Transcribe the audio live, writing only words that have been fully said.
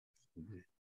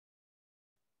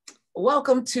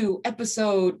Welcome to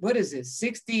episode, what is it,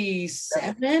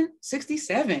 67?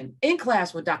 67, In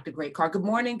Class with Dr. Great Carr. Good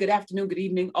morning, good afternoon, good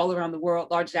evening, all around the world,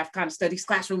 largest Africana studies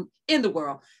classroom in the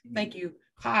world. Thank you.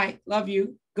 Hi, love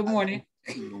you. Good morning.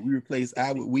 We replaced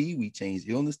I with we changed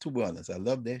illness to wellness. I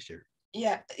love that shirt.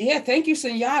 Yeah. Thank you,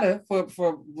 Senyata,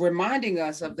 for reminding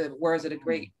us of the words of the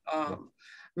great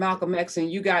Malcolm X,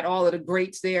 and you got all of the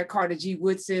greats there. Carter G.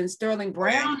 Woodson, Sterling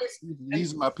Brown.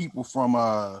 These are my people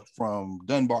from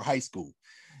Dunbar High School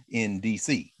in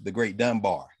DC, the great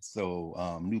Dunbar.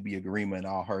 So Nubia Garima and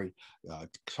all her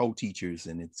co-teachers,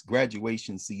 and it's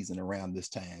graduation season around this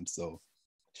time. So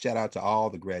shout out to all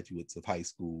the graduates of high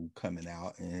school coming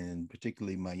out, and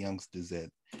particularly my youngsters at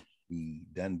the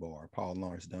Dunbar, Paul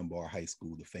Lawrence Dunbar High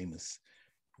School, the famous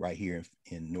right here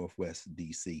in Northwest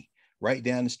DC. Right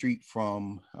down the street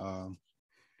from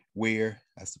where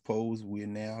I suppose we're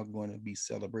now going to be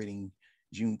celebrating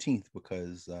Juneteenth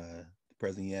because the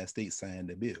President of the United States signed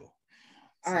a bill.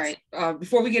 All right.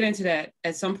 Before we get into that,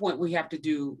 at some point we have to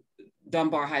do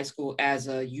Dunbar High School as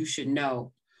a you should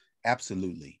know.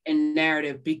 Absolutely. And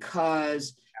narrative,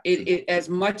 because it as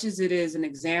much as it is an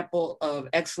example of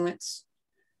excellence,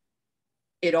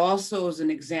 it also is an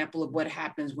example of what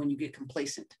happens when you get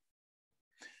complacent.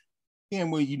 And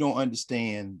when you don't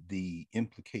understand the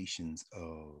implications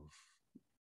of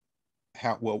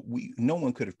how no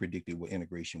one could have predicted what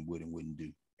integration would and wouldn't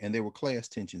do. And there were class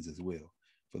tensions as well.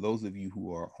 For those of you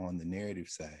who are on the narrative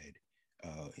side,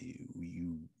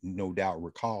 you no doubt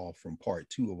recall from part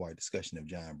 2 of our discussion of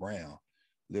John Brown,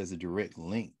 there's a direct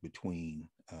link between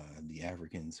the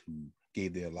Africans who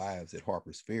gave their lives at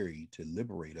Harper's Ferry to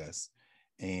liberate us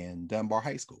and Dunbar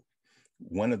High School.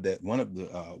 One of the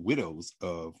widows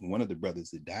of one of the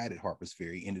brothers that died at Harper's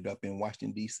Ferry ended up in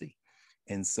Washington, D.C.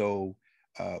 And so,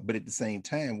 but at the same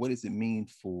time, what does it mean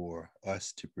for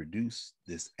us to produce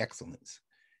this excellence?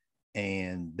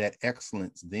 And that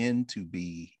excellence then to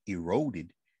be eroded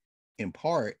in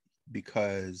part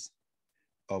because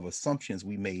of assumptions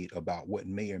we made about what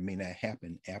may or may not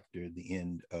happen after the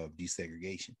end of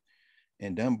desegregation.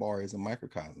 And Dunbar is a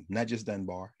microcosm, not just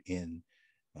Dunbar in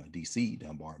DC,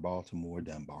 Dunbar in Baltimore,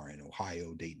 Dunbar in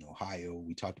Ohio, Dayton, Ohio.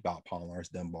 We talked about Paul Lawrence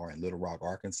Dunbar in Little Rock,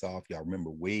 Arkansas. If y'all remember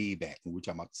way back when we were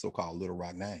talking about the so-called Little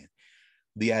Rock Nine,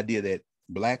 the idea that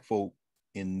Black folk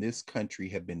in this country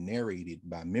have been narrated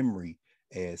by memory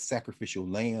as sacrificial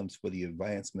lambs for the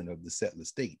advancement of the settler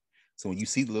state. So when you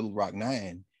see the Little Rock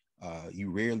Nine,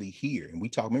 you rarely hear, and we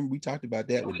talked about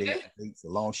that with David Bates, The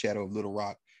Long Shadow of Little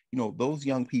Rock. You know, those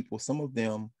young people, some of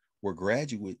them were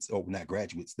graduates, or not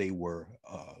graduates, they were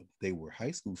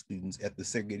high school students at the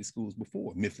segregated schools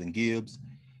before, Mifflin Gibbs,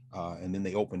 and then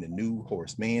they opened a new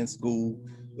Horace Mann School,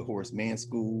 the Horace Mann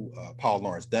School. Paul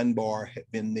Lawrence Dunbar had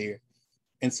been there.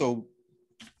 And so,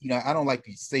 you know, I don't like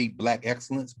to say Black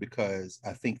excellence because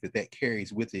I think that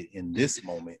carries with it in this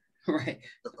moment right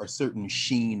a certain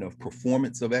sheen of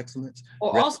performance of excellence.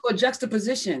 Or also a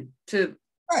juxtaposition to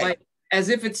like as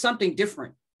if it's something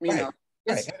different, you know.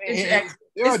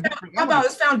 How about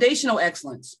its foundational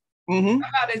excellence? Mm-hmm. How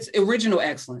about its original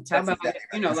excellence? How about exactly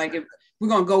you know, like if we're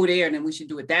gonna go there, then we should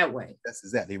do it that way. That's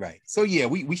exactly right. So yeah,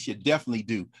 we should definitely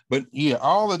do. But yeah,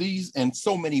 all of these and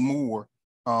so many more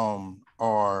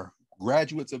are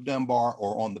graduates of Dunbar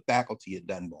or on the faculty at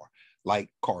Dunbar, like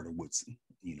Carter Woodson,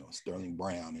 you know, Sterling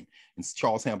Brown, and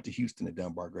Charles Hamilton Houston, a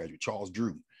Dunbar graduate, Charles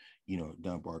Drew, you know,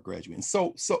 Dunbar graduate, and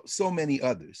so many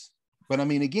others. But I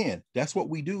mean, again, that's what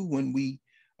we do when we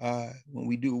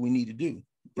do what we need to do.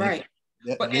 Right.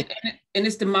 And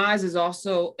its demise is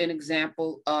also an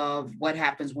example of what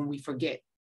happens when we forget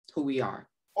who we are.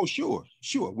 Oh, sure.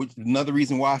 Which is another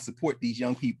reason why I support these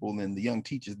young people and the young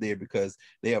teachers there, because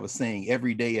they have a saying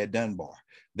every day at Dunbar.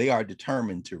 They are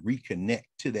determined to reconnect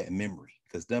to that memory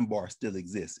because Dunbar still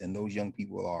exists. And those young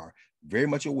people are very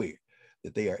much aware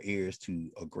that they are heirs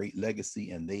to a great legacy,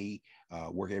 and they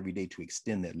work every day to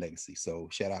extend that legacy. So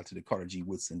shout out to the Carter G.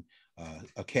 Woodson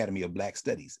Academy of Black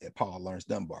Studies at Paul Lawrence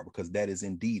Dunbar, because that is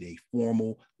indeed a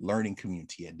formal learning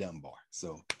community at Dunbar.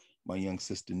 So my young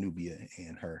sister Nubia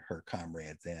and her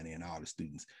comrades down there and all the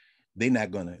students, they're not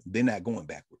going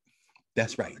backward.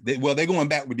 That's right. They're going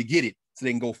backward to get it so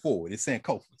they can go forward. It's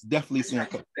Sankofa. It's definitely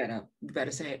Sankofa. You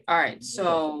better say it. All right.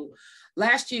 So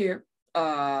last year,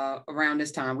 around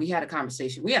this time, we had a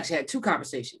conversation. We actually had two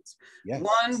conversations. Yes.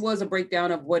 One was a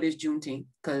breakdown of what is Juneteenth,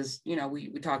 because, you know, we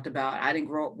talked about, I didn't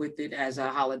grow up with it as a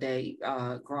holiday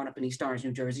growing up in East Orange,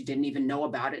 New Jersey. Didn't even know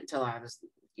about it until I was,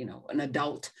 you know, an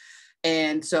adult.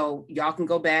 And so y'all can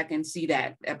go back and see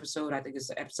that episode. I think it's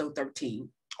episode 13.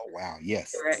 Oh, wow.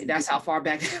 Yes. Right? That's how far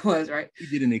back it was, right? We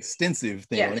did an extensive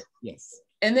thing. Yes. Yes.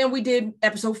 And then we did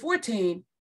episode 14,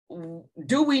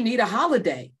 do we need a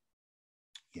holiday?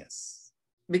 Yes.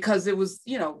 Because it was,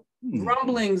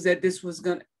 rumblings that this was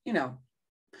going to,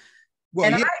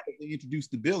 Well, yeah, they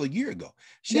introduced the bill a year ago.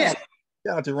 Shout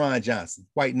out to Ron Johnson,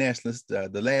 white nationalist,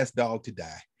 the last dog to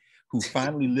die, who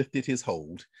finally lifted his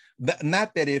hold.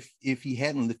 Not that if he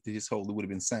hadn't lifted his hold, it would have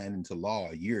been signed into law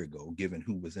a year ago, given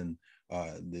who was in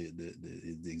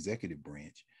the executive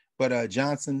branch. But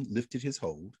Johnson lifted his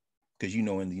hold because, in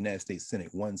the United States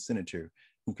Senate, one senator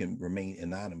who can remain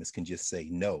anonymous can just say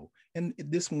no. And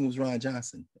this one was Ron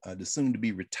Johnson, the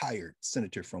soon-to-be retired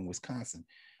senator from Wisconsin.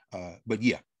 But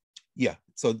yeah.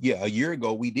 So yeah, a year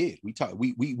ago we did.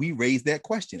 We raised that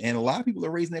question, and a lot of people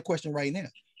are raising that question right now.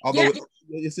 Although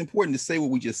it's important to say what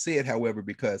we just said, however,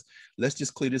 because let's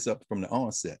just clear this up from the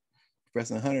onset.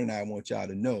 Professor Hunter and I want y'all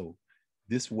to know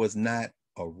this was not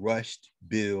a rushed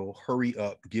bill. Hurry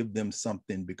up, give them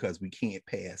something because we can't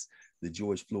pass the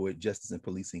George Floyd Justice and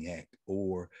Policing Act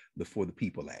or the For the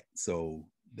People Act. So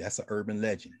that's an urban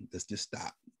legend. Let's just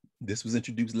stop. This was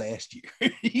introduced last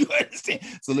year. You understand?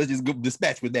 So let's just go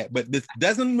dispatch with that. But this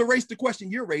doesn't erase the question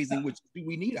you're raising, which do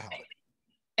we need a holiday?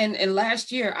 And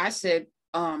last year I said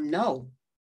no.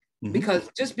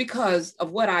 Because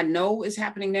of what I know is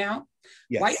happening now.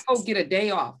 Yes. White folks get a day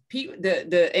off.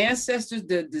 The ancestors,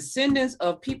 the descendants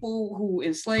of people who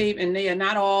enslaved, and they are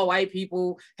not all white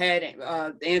people, had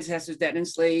ancestors that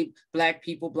enslaved Black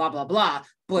people, blah, blah, blah.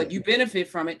 But you benefit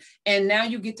from it. And now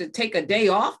you get to take a day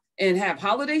off and have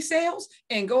holiday sales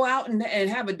and go out and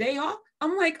have a day off.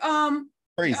 I'm like,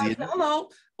 crazy. Hello.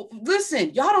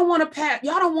 Listen, y'all don't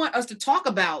want us to talk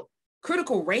about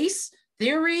critical race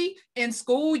theory in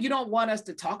school. You don't want us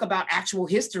to talk about actual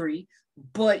history,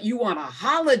 but you want a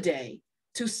holiday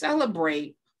to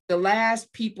celebrate the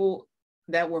last people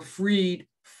that were freed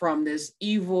from this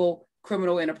evil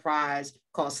criminal enterprise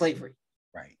called slavery.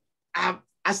 Right. I'm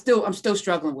still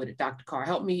struggling with it, Dr. Carr.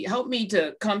 Help me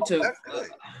to come to.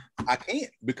 I can't,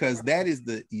 because that is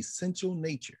the essential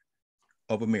nature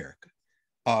of America.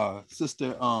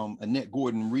 Sister Annette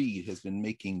Gordon Reed has been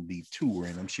making the tour,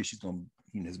 and I'm sure she's going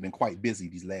to, has been quite busy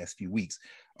these last few weeks.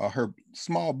 Her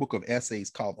small book of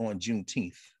essays called On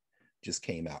Juneteenth just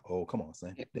came out. Oh, come on,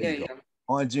 son. There you go.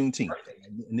 On Juneteenth.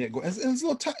 It's a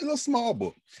little small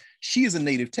book. She is a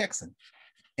native Texan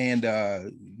and,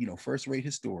 first-rate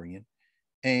historian,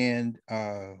 and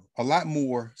a lot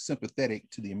more sympathetic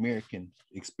to the American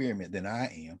experiment than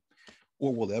I am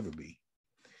or will ever be.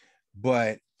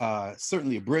 But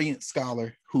certainly a brilliant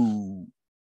scholar who,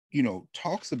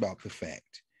 talks about the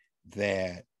fact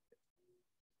that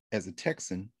as a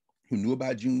Texan who knew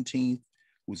about Juneteenth,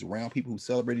 who was around people who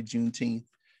celebrated Juneteenth,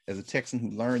 as a Texan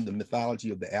who learned the mythology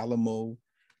of the Alamo,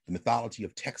 the mythology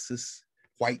of Texas,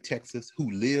 white Texas, who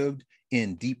lived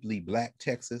in deeply Black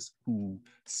Texas, who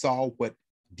saw what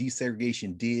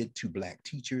desegregation did to Black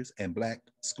teachers and Black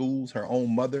schools. Her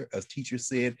own mother, as teacher,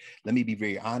 said, let me be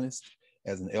very honest,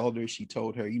 as an elder, she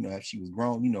told her, as she was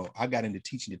grown, I got into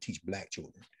teaching to teach Black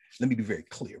children. Let me be very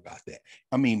clear about that.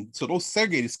 I mean, so those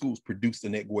segregated schools produced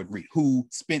Annette Gordon Reed, who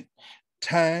spent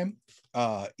time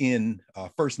in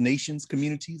First Nations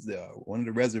communities, one of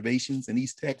the reservations in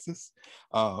East Texas.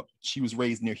 She was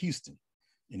raised near Houston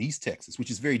in East Texas, which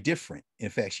is very different. In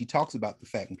fact, she talks about the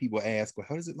fact when people ask, well,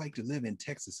 how is it like to live in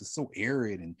Texas? It's so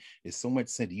arid and there's so much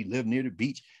sand. You live near the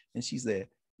beach. And she said,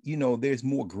 there's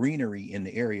more greenery in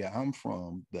the area I'm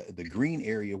from. The green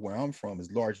area where I'm from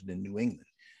is larger than New England.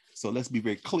 So let's be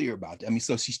very clear about that. I mean,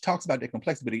 so she talks about that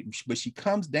complexity, but she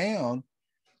comes down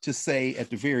to say at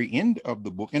the very end of the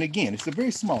book, and again, it's a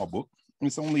very small book.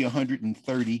 It's only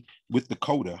 130 with the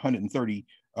coda,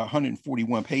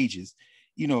 141 pages.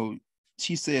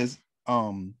 She says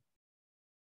about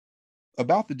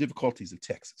the difficulties of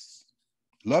Texas.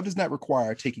 Love does not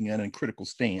require taking an uncritical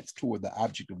stance toward the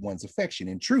object of one's affection.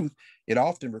 In truth, it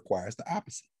often requires the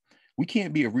opposite. We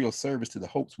can't be of real service to the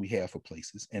hopes we have for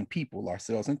places and people,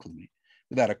 ourselves included,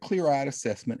 without a clear-eyed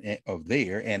assessment of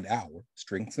their and our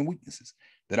strengths and weaknesses.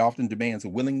 That often demands a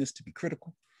willingness to be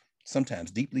critical, sometimes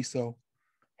deeply so.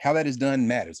 How that is done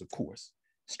matters, of course.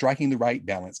 Striking the right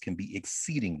balance can be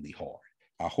exceedingly hard.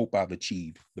 I hope I've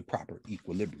achieved the proper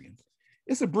equilibrium.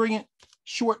 It's a brilliant,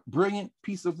 short, brilliant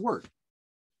piece of work.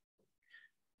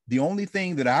 The only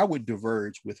thing that I would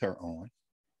diverge with her on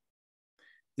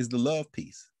is the love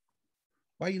piece.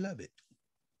 Why you love it?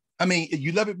 I mean,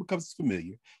 you love it because it's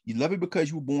familiar. You love it because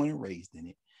you were born and raised in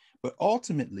it. But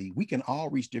ultimately, we can all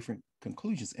reach different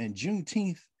conclusions. And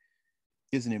Juneteenth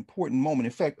is an important moment.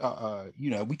 In fact,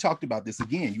 we talked about this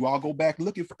again. You all go back and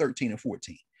look at 13 and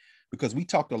 14, because we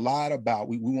talked a lot about,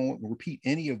 we won't repeat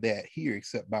any of that here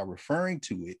except by referring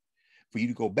to it for you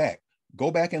to go back.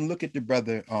 Go back and look at the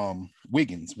brother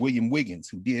William Wiggins,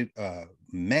 who did a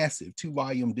massive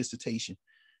 2-volume dissertation,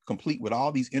 complete with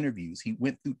all these interviews. He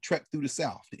trekked through the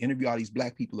South to interview all these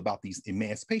Black people about these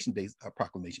Emancipation Day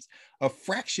proclamations. A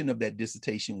fraction of that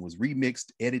dissertation was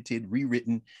remixed, edited,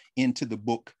 rewritten into the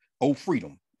book, Oh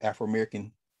Freedom,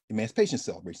 Afro-American Emancipation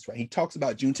Celebrations, right? He talks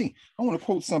about Juneteenth. I want to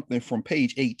quote something from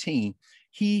page 18.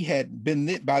 He had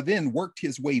by then worked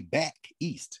his way back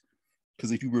east.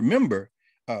 Because if you remember,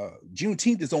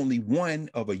 Juneteenth is only one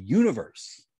of a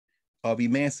universe of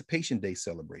Emancipation Day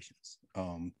celebrations.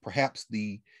 Perhaps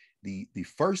the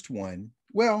first one,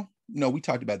 well, no, we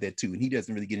talked about that too, and he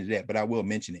doesn't really get into that, but I will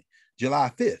mention it.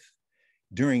 July 5th,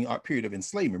 during our period of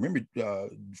enslavement. Remember,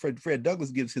 Fred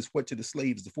Douglass gives his What to the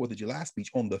Slaves, the 4th of July speech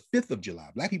on the 5th of July.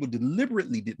 Black people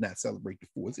deliberately did not celebrate the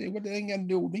 4th. Say, what that ain't got to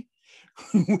do with me?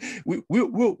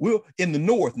 we'll in the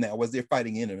North now as they're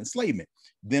fighting in enslavement.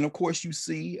 Then, of course, you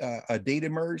see a date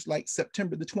emerge like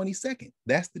September the 22nd.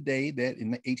 That's the day that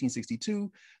in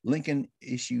 1862, Lincoln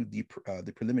issued the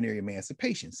preliminary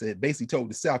emancipation. So it basically told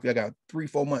the South, you got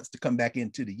 3-4 months to come back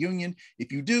into the Union.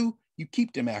 If you do, you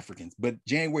keep them Africans. But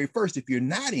January 1st, if you're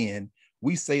not in,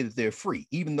 we say that they're free,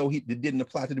 even though it didn't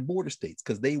apply to the border states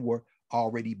because they were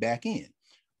already back in.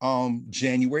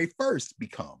 January 1st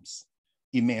becomes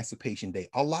Emancipation Day.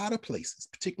 A lot of places,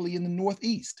 particularly in the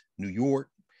Northeast, New York,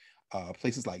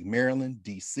 places like Maryland,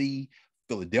 DC,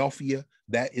 Philadelphia,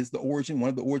 that is the origin, one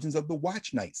of the origins of the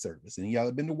watch night service. And y'all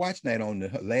have been to watch night on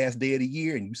the last day of the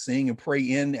year and you sing and pray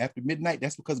in after midnight.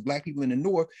 That's because Black people in the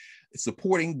North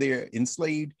supporting their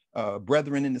enslaved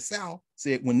brethren in the South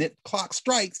said, when that clock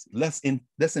strikes, let's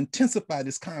intensify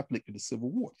this conflict of the Civil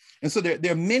War. And so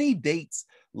there are many dates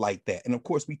like that. And of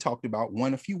course, we talked about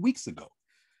one a few weeks ago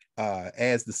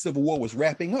as the Civil War was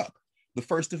wrapping up, the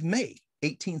 1st of May,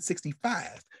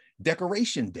 1865,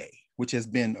 Decoration Day, which has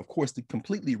been, of course,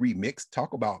 completely remixed,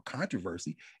 talk about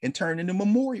controversy, and turned into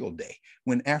Memorial Day,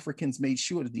 when Africans made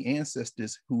sure that the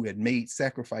ancestors who had made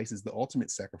sacrifices, the ultimate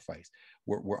sacrifice,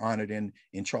 were honored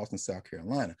in Charleston, South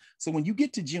Carolina. So when you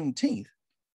get to Juneteenth,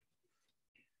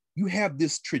 you have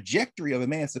this trajectory of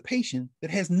emancipation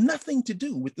that has nothing to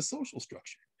do with the social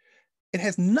structure. It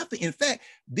has nothing. In fact,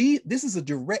 this is a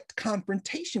direct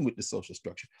confrontation with the social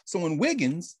structure. So when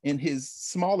Wiggins, in his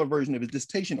smaller version of his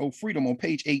dissertation, Oh Freedom, on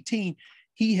page 18,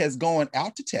 he has gone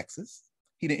out to Texas.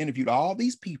 He done interviewed all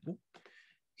these people.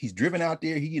 He's driven out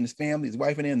there, he and his family, his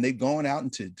wife and them, they've gone out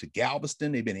into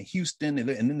Galveston, they've been in Houston, and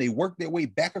then they work their way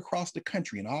back across the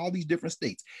country in all these different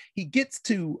states. He gets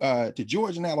to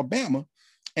Georgia and Alabama,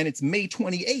 and it's May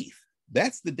 28th.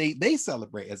 That's the date they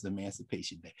celebrate as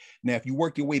Emancipation Day. Now, if you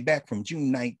work your way back from June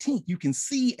 19th, you can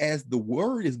see as the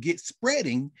word is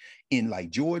spreading in like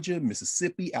Georgia,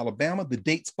 Mississippi, Alabama, the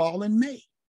dates fall in May.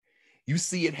 You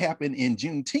see it happen in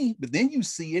Juneteenth, but then you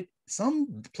see it,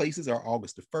 some places are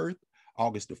August the 1st,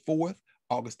 August the 4th,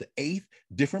 August the 8th,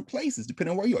 different places,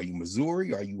 depending on where you are. Are you in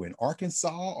Missouri? Are you in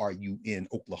Arkansas? Are you in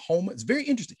Oklahoma? It's very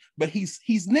interesting. But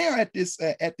he's now at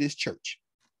this church.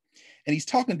 And he's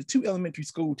talking to 2 elementary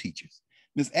school teachers,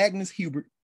 Miss Agnes Hubert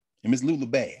and Miss Lula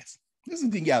Bass. This is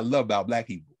the thing I love about Black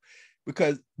people,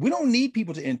 because we don't need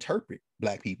people to interpret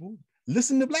Black people.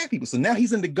 Listen to Black people. So now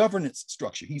he's in the governance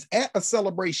structure. He's at a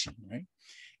celebration, right?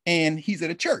 And he's at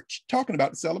a church talking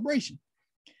about the celebration.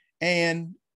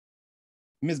 And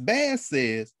Miss Bass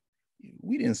says,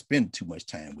 we didn't spend too much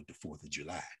time with the 4th of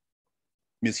July.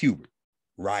 Miss Hubert,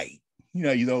 right.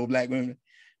 You know, Black women.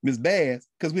 Miss Bass,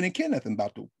 because we didn't care nothing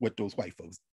about what those white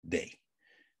folks did.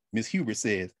 Miss Hubert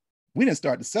says, we didn't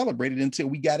start to celebrate it until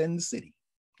we got in the city.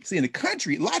 See, in the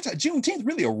country, a lot of times, Juneteenth is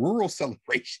really a rural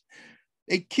celebration.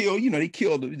 They do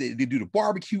the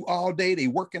barbecue all day. They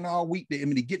working all week. They're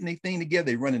getting their thing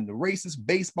together. They running the races,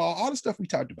 baseball, all the stuff we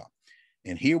talked about.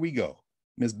 And here we go,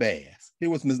 Miss Bass. Here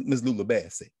was Miss Lula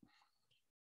Bass said,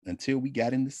 until we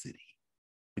got in the city.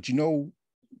 But you know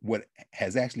what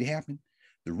has actually happened?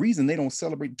 The reason they don't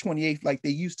celebrate the 28th like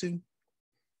they used to,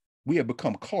 we have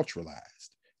become culturalized,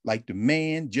 like the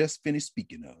man just finished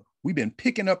speaking of. We've been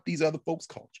picking up these other folks'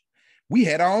 culture. We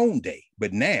had our own day,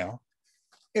 but now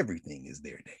everything is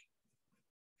their day.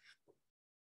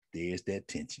 There's that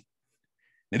tension.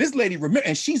 Now this lady,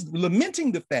 and she's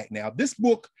lamenting the fact now, this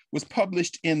book was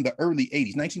published in the early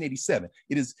 80s, 1987.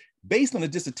 It is based on a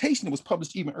dissertation that was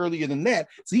published even earlier than that.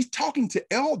 So he's talking to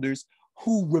elders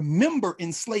who remember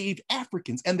enslaved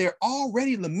Africans, and they're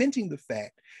already lamenting the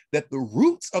fact that the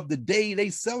roots of the day they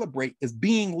celebrate is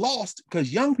being lost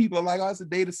because young people are like, oh, it's a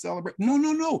day to celebrate.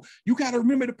 No. You got to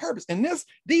remember the purpose. And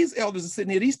these elders are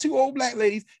sitting here, these 2 old Black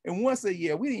ladies, and one said,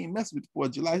 yeah, we didn't even mess with the 4th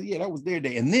of July. Yeah, that was their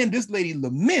day. And then this lady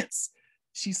laments.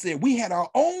 She said, we had our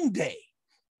own day.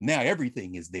 Now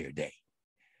everything is their day.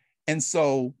 And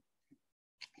so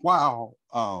while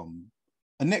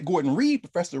Annette Gordon Reed,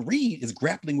 Professor Reed, is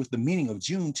grappling with the meaning of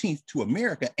Juneteenth to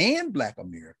America and Black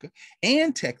America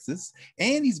and Texas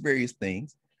and these various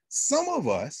things, some of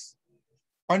us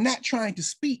are not trying to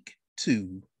speak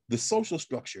to the social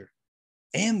structure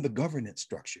and the governance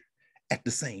structure at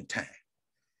the same time.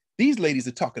 These ladies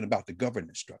are talking about the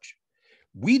governance structure.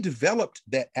 We developed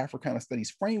that Africana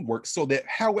Studies framework so that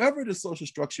however the social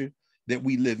structure that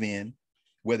we live in,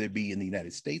 whether it be in the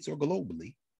United States or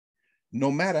globally, no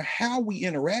matter how we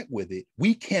interact with it,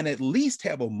 we can at least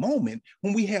have a moment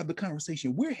when we have the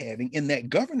conversation we're having in that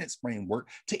governance framework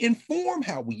to inform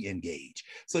how we engage.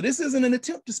 So this isn't an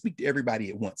attempt to speak to everybody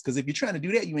at once, because if you're trying to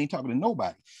do that, you ain't talking to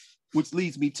nobody, which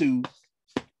leads me to,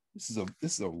 this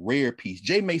is a rare piece.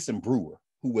 J. Mason Brewer,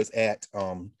 who was at,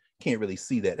 can't really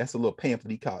see that. That's a little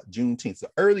pamphlet he called Juneteenth. It's an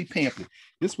early pamphlet.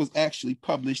 This was actually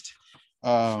published,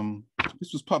 in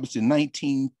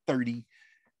 1931.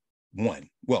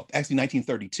 Well, actually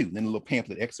 1932, then a little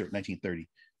pamphlet excerpt,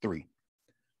 1933.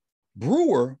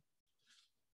 Brewer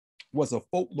was a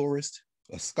folklorist,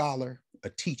 a scholar, a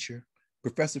teacher,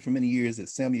 professor for many years at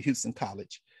Samuel Houston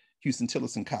College,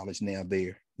 Houston-Tillotson College, now.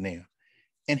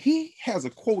 And he has a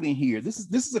quote in here. This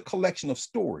is a collection of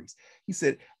stories. He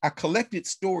said, I collected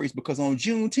stories because on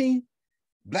Juneteenth,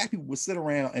 Black people would sit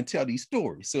around and tell these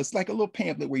stories. So it's like a little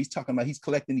pamphlet where he's talking about, he's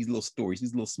collecting these little stories,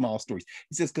 these little small stories.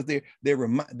 He says, because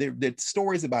they're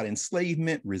stories about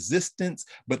enslavement, resistance,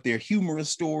 but they're humorous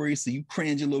stories. So you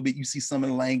cringe a little bit, you see some of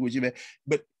the language of it.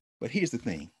 But here's the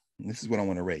thing, and this is what I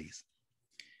want to raise.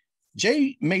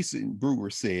 J. Mason Brewer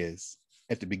says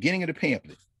at the beginning of the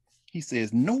pamphlet, he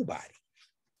says, nobody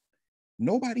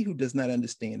who does not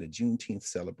understand the Juneteenth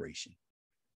celebration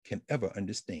can ever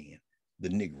understand the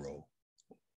Negro,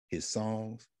 his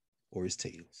songs, or his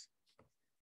tales.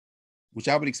 Which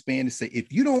I would expand to say,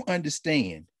 if you don't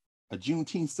understand a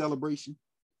Juneteenth celebration,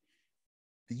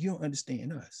 then you don't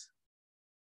understand us.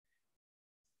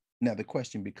 Now the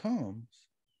question becomes,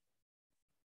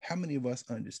 how many of us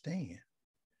understand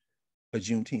a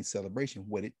Juneteenth celebration,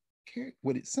 what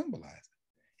it symbolizes?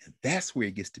 And that's where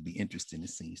it gets to be interesting, it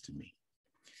seems to me.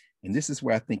 And this is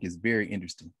where I think is very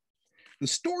interesting. The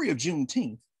story of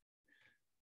Juneteenth,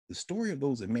 the story of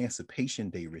those Emancipation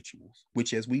Day rituals,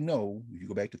 which, as we know, if you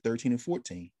go back to 13 and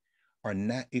 14, are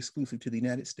not exclusive to the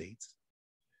United States.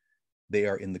 They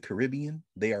are in the Caribbean,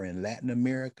 they are in Latin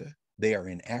America, they are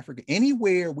in Africa,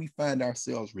 anywhere we find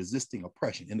ourselves resisting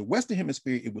oppression. In the Western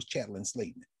Hemisphere, it was chattel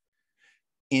enslavement.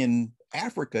 In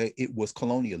Africa, it was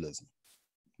colonialism.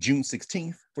 June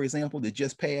 16th, for example, that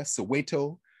just passed,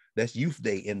 Soweto, that's Youth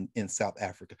Day in South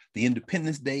Africa. The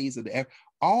Independence Days of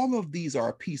all of these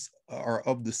are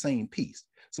of the same piece.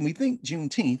 So when we think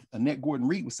Juneteenth, Annette Gordon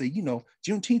Reed would say,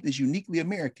 Juneteenth is uniquely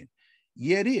American.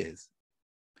 Yeah, it is.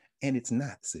 And it's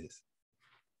not, sis,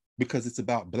 because it's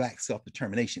about Black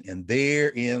self-determination, and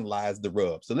therein lies the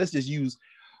rub. So let's just use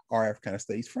our Africana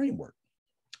Studies framework.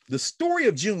 The story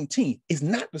of Juneteenth is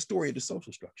not the story of the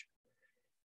social structure.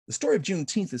 The story of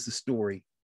Juneteenth is the story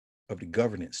of the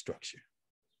governance structure.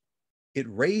 It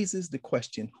raises the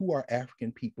question, who are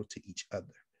African people to each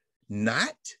other?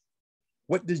 Not,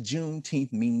 what does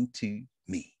Juneteenth mean to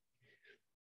me?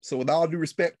 So with all due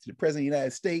respect to the President of the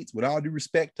United States, with all due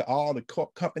respect to all the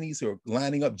companies who are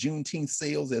lining up Juneteenth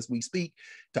sales as we speak,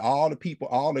 to all the people,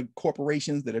 all the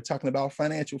corporations that are talking about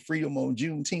financial freedom on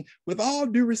Juneteenth, with all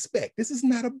due respect, this is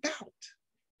not about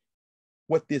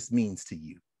what this means to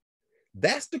you.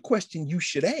 That's the question you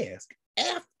should ask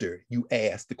after you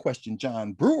ask the question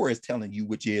John Brewer is telling you,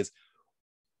 which is,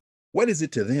 what is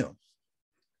it to them?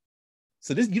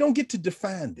 So you don't get to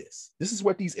define this. This is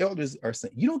what these elders are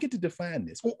saying. You don't get to define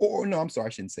this. Or no, I'm sorry, I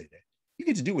shouldn't say that. You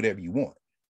get to do whatever you want.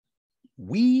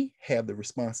 We have the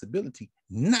responsibility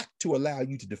not to allow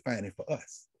you to define it for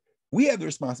us. We have the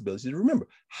responsibility to remember,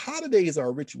 holidays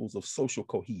are rituals of social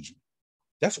cohesion.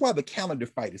 That's why the calendar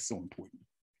fight is so important.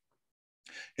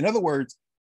 In other words,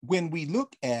 when we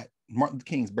look at Martin Luther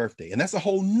King's birthday, and that's a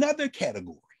whole nother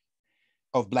category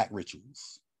of Black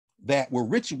rituals that were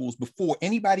rituals before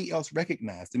anybody else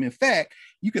recognized them. In fact,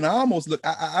 you can almost look,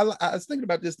 I was thinking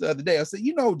about this the other day. I said,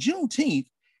 Juneteenth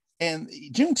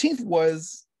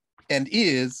was and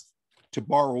is, to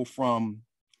borrow from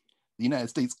the United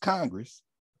States Congress,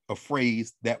 a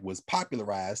phrase that was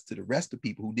popularized to the rest of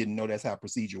people who didn't know that's how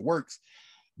procedure works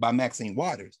by Maxine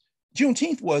Waters.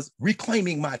 Juneteenth was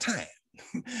reclaiming my time.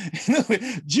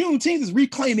 Juneteenth is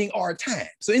reclaiming our time.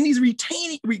 So in these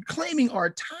reclaiming our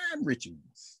time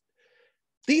rituals,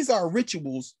 these are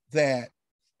rituals that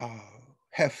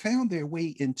have found their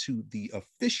way into the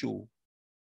official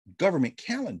government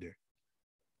calendar,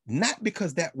 not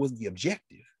because that was the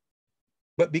objective,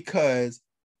 but because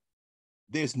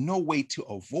there's no way to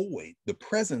avoid the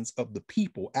presence of the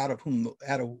people out of who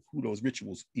those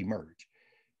rituals emerge.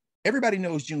 Everybody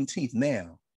knows Juneteenth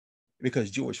now because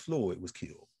George Floyd was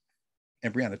killed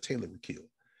and Breonna Taylor were killed.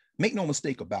 Make no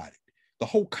mistake about it. The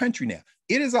whole country now,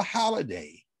 it is a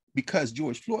holiday because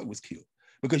George Floyd was killed.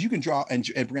 Because you can draw, and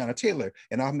Breonna Taylor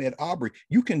and Ahmaud Arbery,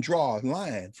 you can draw a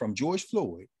line from George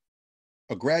Floyd,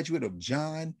 a graduate of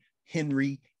John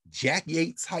Henry Jack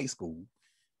Yates High School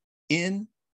in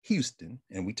Houston,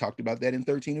 and we talked about that in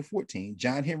 13 and 14.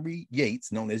 John Henry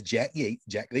Yates, known as Jack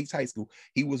Yates High School,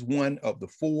 he was one of the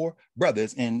four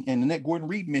brothers, and Annette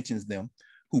Gordon-Reed mentions them,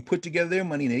 who put together their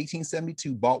money in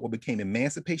 1872, bought what became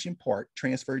Emancipation Park,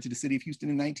 transferred to the city of Houston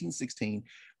in 1916,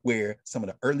 where some of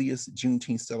the earliest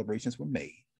Juneteenth celebrations were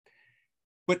made.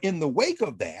 But in the wake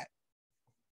of that,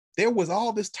 there was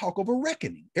all this talk of a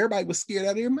reckoning. Everybody was scared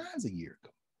out of their minds a year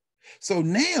ago. So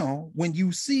now, when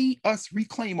you see us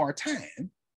reclaim our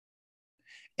time,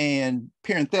 and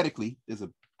parenthetically, there's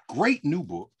a great new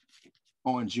book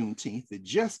on Juneteenth that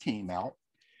just came out.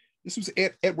 This was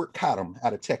Edward Cottom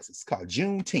out of Texas, called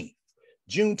Juneteenth.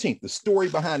 Juneteenth, the story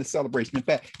behind the celebration. In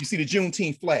fact, you see the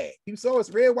Juneteenth flag. You saw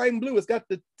it's red, white, and blue. It's got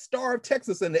the Star of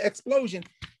Texas and the explosion.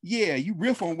 Yeah, you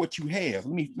riff on what you have.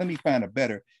 Let me find a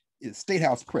better. It's State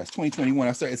House Press, 2021.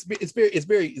 I'm sorry,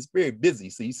 it's very busy.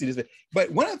 So you see this.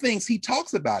 But one of the things he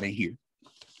talks about in here,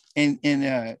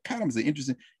 and Cottom's an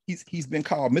interesting. He's been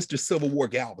called Mr. Civil War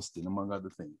Galveston, among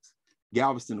other things.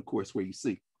 Galveston, of course, where you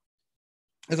see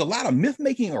there's a lot of myth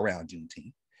making around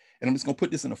Juneteenth. And I'm just going to put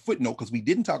this in a footnote because we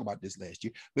didn't talk about this last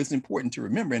year, but it's important to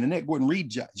remember. And Annette Gordon-Reed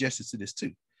gestures to this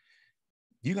too.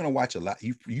 You're going to watch a lot.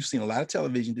 You've seen a lot of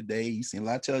television today. You've seen a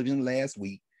lot of television last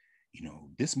week. You know,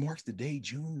 this marks the day,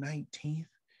 June 19th,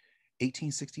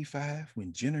 1865,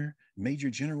 when Major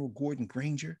General Gordon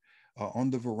Granger on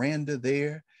the veranda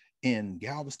there in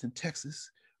Galveston,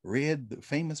 Texas, read the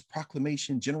famous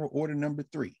proclamation, General Order Number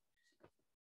 3.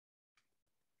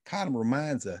 Cottom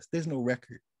reminds us there's no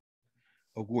record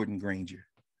of Gordon Granger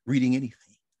reading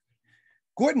anything.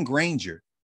 Gordon Granger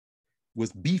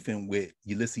was beefing with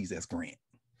Ulysses S. Grant.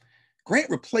 Grant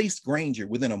replaced Granger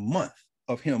within a month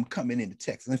of him coming into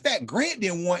Texas. In fact, Grant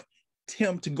didn't want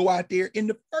him to go out there in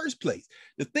the first place.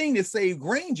 The thing that saved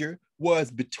Granger was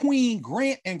between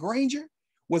Grant and Granger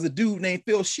was a dude named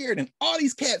Phil Sheridan. All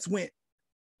these cats went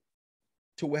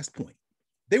to West Point.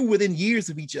 They were within years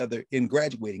of each other in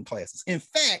graduating classes. In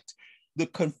fact, the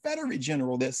Confederate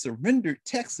general that surrendered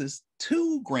Texas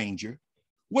to Granger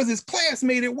was his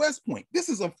classmate at West Point. This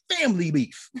is a family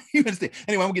beef. You understand?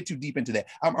 Anyway, I won't get too deep into that.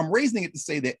 I'm raising it to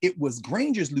say that it was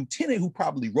Granger's lieutenant who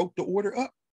probably wrote the order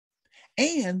up.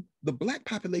 And the Black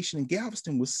population in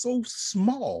Galveston was so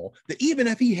small that even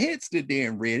if he had stood there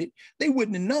and read it, they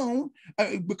wouldn't have known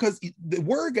because the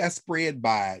word got spread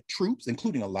by troops,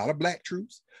 including a lot of Black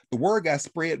troops. The word got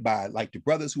spread by like the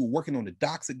brothers who were working on the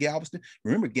docks at Galveston.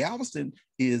 Remember, Galveston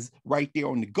is right there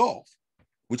on the Gulf,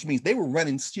 which means they were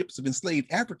running ships of enslaved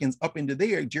Africans up into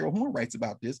there. Gerald Horne writes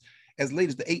about this as late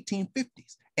as the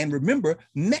 1850s. And remember,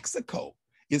 Mexico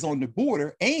is on the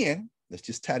border. And let's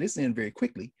just tie this in very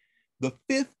quickly. The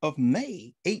 5th of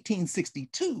May,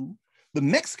 1862, the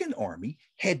Mexican army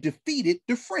had defeated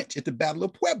the French at the Battle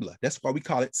of Puebla. That's why we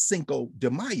call it Cinco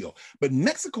de Mayo. But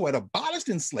Mexico had abolished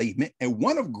enslavement. And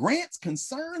one of Grant's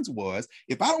concerns was,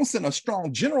 if I don't send a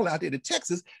strong general out there to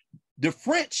Texas, the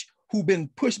French, who've been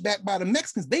pushed back by the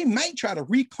Mexicans, they might try to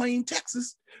reclaim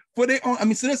Texas for their own. I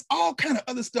mean, so there's all kind of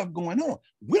other stuff going on.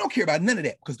 We don't care about none of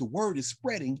that because the word is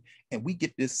spreading and we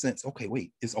get this sense, okay,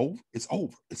 wait, it's over, it's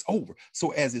over, it's over.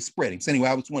 So as it's spreading. So anyway,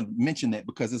 I just want to mention that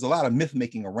because there's a lot of myth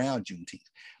making around Juneteenth.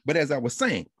 But as I was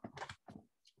saying,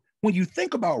 when you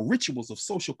think about rituals of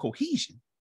social cohesion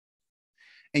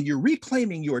and you're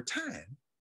reclaiming your time,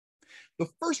 the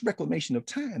first reclamation of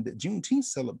time that Juneteenth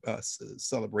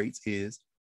celebrates is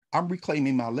I'm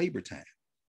reclaiming my labor time.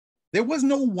 There was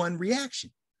no one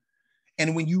reaction.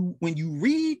 And when you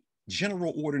read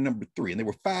General Order Number 3, and there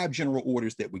were 5 general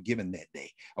orders that were given that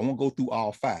day. I won't go through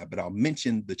all 5, but I'll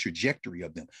mention the trajectory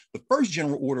of them. The first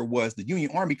general order was the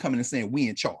Union Army coming and saying, we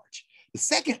in charge. The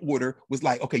second order was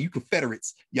like, okay, you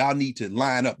Confederates, y'all need to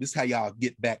line up. This is how y'all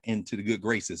get back into the good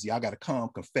graces. Y'all got to come,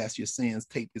 confess your sins,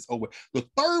 take this over. The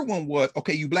third one was,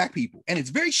 okay, you Black people. And it's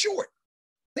very short.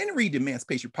 They didn't read the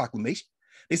Emancipation Proclamation.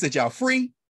 They said y'all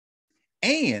free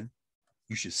and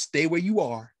you should stay where you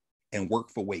are and work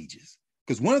for wages.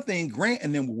 Because one thing Grant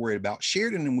and them were worried about,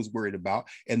 Sheridan and them was worried about,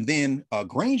 and then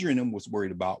Granger and them was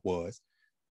worried about was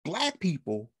Black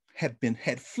people had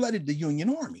flooded the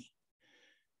Union Army.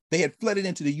 They had flooded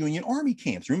into the Union Army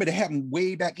camps. Remember, they happened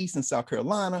way back east in South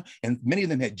Carolina, and many of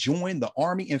them had joined the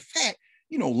Army. In fact,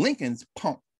 Lincoln's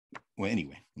pump. Well,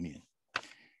 anyway,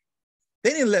 they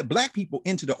didn't let Black people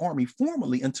into the Army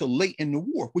formally until late in the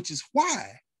war, which is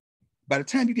why by the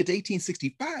time you get to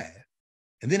 1865,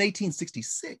 and then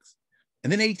 1866,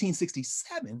 and then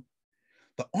 1867,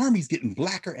 the Army's getting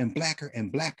blacker and blacker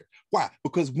and blacker. Why?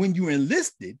 Because when you're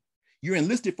enlisted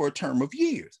for a term of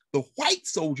years. The white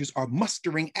soldiers are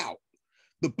mustering out.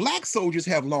 The Black soldiers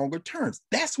have longer terms.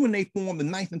 That's when they form the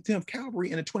 9th and 10th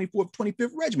Cavalry and the 24th,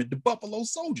 25th Regiment, the Buffalo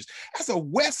Soldiers. That's a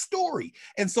West story.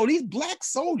 And so these Black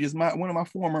soldiers, one of my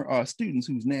former students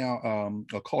who's now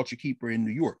a culture keeper in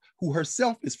New York, who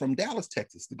herself is from Dallas,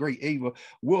 Texas, the great Ava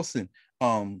Wilson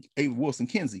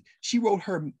Kinsey, she wrote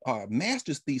her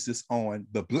master's thesis on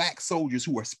the Black soldiers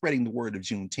who are spreading the word of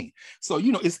Juneteenth. So,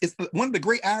 it's one of the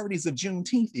great ironies of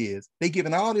Juneteenth is they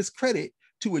giving all this credit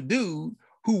to a dude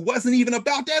who wasn't even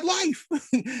about that life.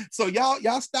 So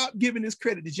y'all stop giving this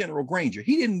credit to General Granger.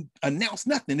 He didn't announce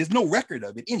nothing. There's no record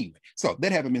of it anyway. So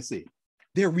that having been said,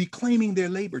 they're reclaiming their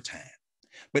labor time.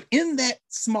 But in that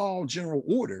small general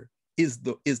order is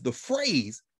the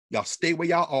phrase, y'all stay where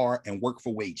y'all are and work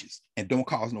for wages and don't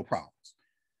cause no problems.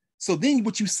 So then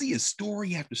what you see is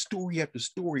story after story after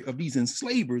story of these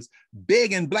enslavers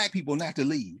begging Black people not to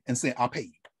leave and saying, I'll pay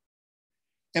you.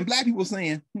 And Black people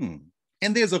saying,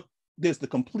 And there's the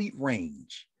complete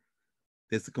range.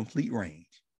 There's a complete range.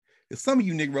 If some of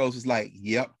you Negroes was like,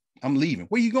 yep, I'm leaving.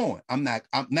 Where you going? I'm not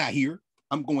here.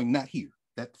 I'm going not here.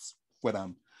 That's what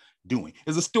I'm doing.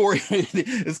 There's a story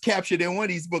that's captured in one of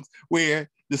these books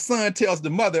where the son tells the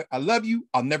mother, I love you,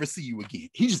 I'll never see you again.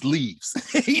 He just leaves.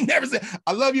 He never said,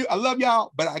 I love you, I love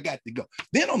y'all, but I got to go.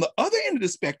 Then on the other end of the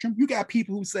spectrum, you got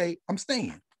people who say, I'm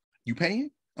staying. You paying?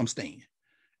 I'm staying.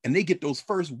 And they get those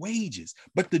first wages.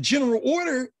 But the general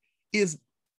order is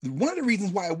one of the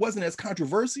reasons why it wasn't as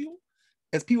controversial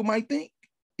as people might think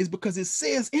is because it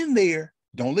says in there,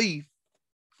 don't leave,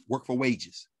 work for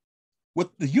wages.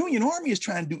 What the Union Army is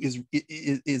trying to do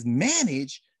is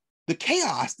manage the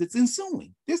chaos that's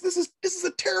ensuing. This is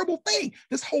a terrible thing.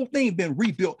 This whole thing been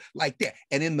rebuilt like that.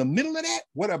 And in the middle of that,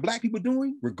 what are Black people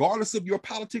doing? Regardless of your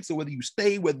politics or whether you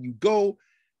stay, whether you go,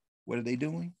 what are they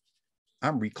doing?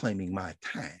 I'm reclaiming my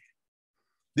time.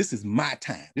 This is my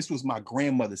time. This was my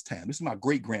grandmother's time. This is my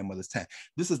great-grandmother's time.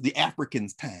 This is the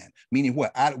African's time, meaning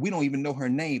what? We don't even know her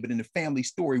name, but in the family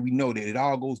story, we know that it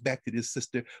all goes back to this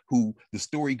sister who the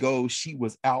story goes, she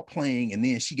was out playing and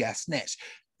then she got snatched.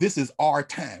 This is our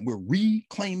time. We're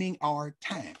reclaiming our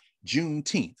time.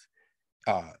 Juneteenth,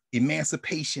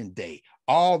 Emancipation Day,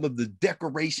 all of the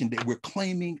decoration that we're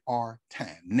claiming our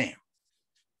time. Now,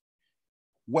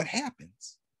 what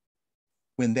happens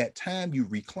when that time you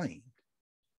reclaim?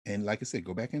 And like I said,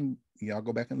 go back and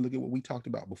look at what we talked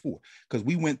about before, because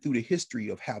we went through the history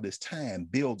of how this time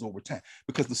builds over time.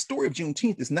 Because the story of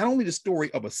Juneteenth is not only the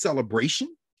story of a celebration,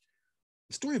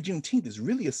 the story of Juneteenth is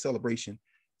really a celebration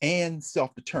and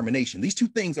self-determination. These two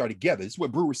things are together. This is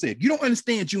what Brewer said. You don't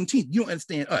understand Juneteenth, you don't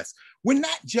understand us. We're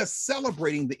not just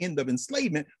celebrating the end of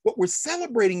enslavement. What we're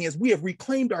celebrating is we have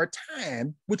reclaimed our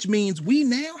time, which means we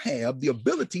now have the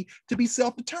ability to be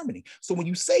self-determining. So when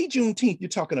you say Juneteenth, you're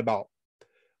talking about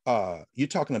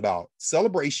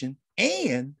celebration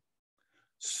and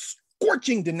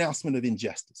scorching denouncement of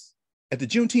injustice. At the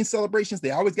Juneteenth celebrations, they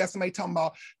always got somebody talking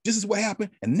about this is what happened,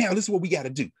 and now this is what we got to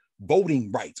do.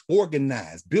 Voting rights,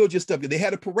 organize, build your stuff. They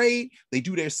had a parade, they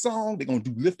do their song, they're going to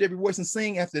do lift every voice and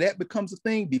sing. After that becomes a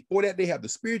thing. Before that, they have the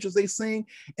spirituals they sing,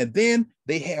 and then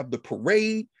they have the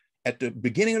parade. At the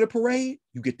beginning of the parade,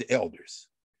 you get the elders.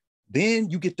 Then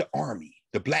you get the army,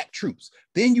 the Black troops.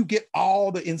 Then you get all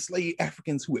the enslaved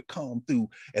Africans who had come through.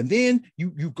 And then you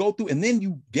go through, and then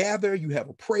you gather, you have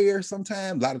a prayer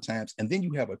sometimes, a lot of times, and then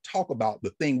you have a talk about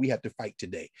the thing we have to fight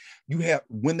today. You have,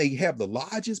 when they have the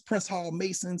lodges, Prince Hall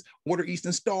Masons, Order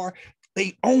Eastern Star,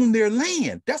 they own their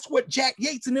land. That's what Jack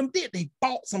Yates and them did. They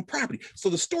bought some property. So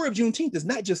the story of Juneteenth is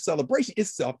not just celebration,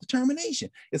 it's self-determination.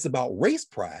 It's about race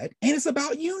pride, and it's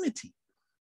about unity.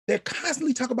 They're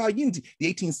constantly talking about unity.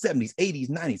 The 1870s, 80s,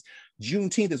 90s.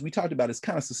 Juneteenth, as we talked about, is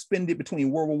kind of suspended between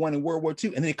World War I and World War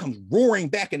II, and then it comes roaring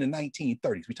back in the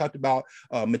 1930s. We talked about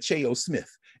Macheo Smith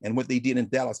and what they did in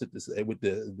Dallas at this, with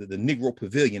the Negro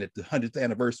Pavilion at the 100th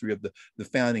anniversary of the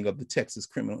founding of the Texas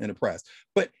Criminal Enterprise.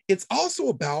 But it's also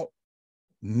about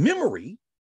memory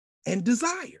and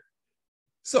desire.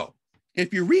 So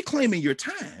if you're reclaiming your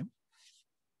time,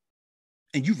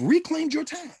 and you've reclaimed your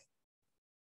time,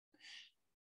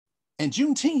 and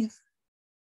Juneteenth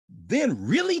then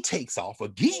really takes off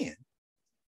again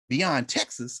beyond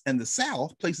Texas and the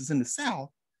South, places in the South,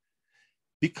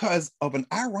 because of an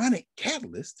ironic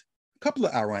catalyst, a couple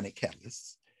of ironic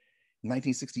catalysts.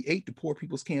 1968, the Poor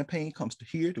People's Campaign comes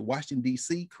to Washington,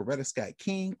 D.C., Coretta Scott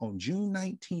King on June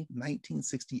 19th,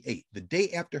 1968, the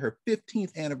day after her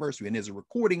 15th anniversary. And there's a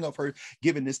recording of her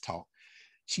giving this talk.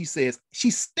 She says,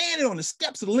 she's standing on the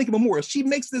steps of the Lincoln Memorial. She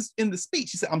makes this in the speech.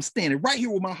 She said, I'm standing right here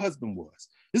where my husband was.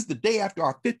 This is the day after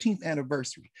our 15th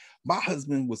anniversary. My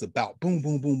husband was about boom,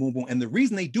 boom, boom, boom, boom. And the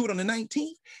reason they do it on the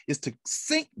 19th is to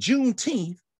sync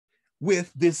Juneteenth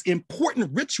with this important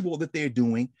ritual that they're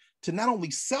doing to not only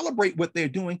celebrate what they're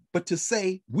doing, but to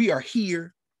say, we are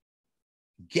here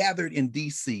gathered in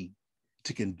DC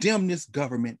to condemn this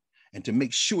government and to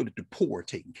make sure that the poor are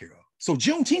taken care of. So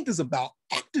Juneteenth is about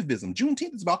activism.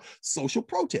 Juneteenth is about social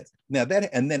protest. Now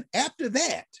and then after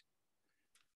that,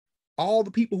 all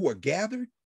the people who are gathered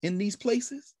in these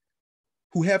places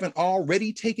who haven't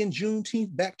already taken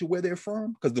Juneteenth back to where they're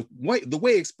from, because the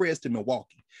way it spreads to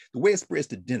Milwaukee, the way it spreads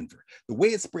to Denver, the way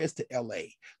it spreads to LA,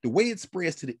 the way it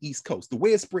spreads to the East Coast, the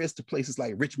way it spreads to places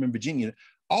like Richmond, Virginia,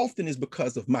 often is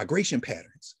because of migration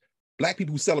patterns. Black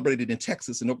people who celebrated in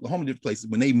Texas and Oklahoma, different places,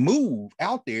 when they move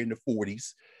out there in the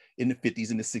 40s, in the 50s,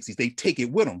 and the 60s, they take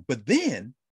it with them. But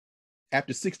then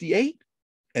after 68,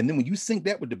 and then when you sync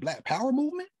that with the Black Power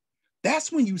movement,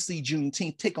 that's when you see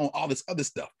Juneteenth take on all this other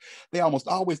stuff. They almost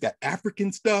always got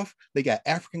African stuff. They got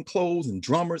African clothes and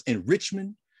drummers. In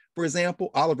Richmond, for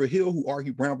example, Oliver Hill, who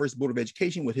argued Brown versus Board of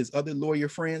Education with his other lawyer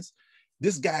friends,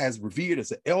 this guy is revered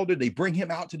as an elder. They bring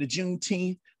him out to the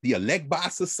Juneteenth. The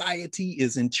Alegba Society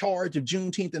is in charge of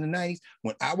Juneteenth in the 90s.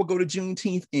 When I would go to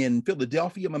Juneteenth in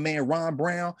Philadelphia, my man Ron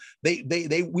Brown,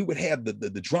 we would have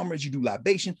the drummers, you do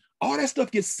libation. All that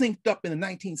stuff gets synced up in the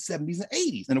 1970s and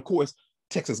 80s. And of course,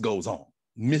 Texas goes on,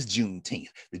 Miss Juneteenth,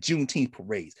 the Juneteenth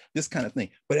parades, this kind of thing.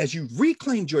 But as you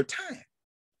reclaimed your time,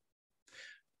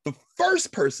 the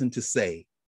first person to say,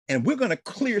 and we're going to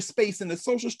clear space in the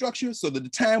social structure so that the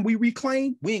time we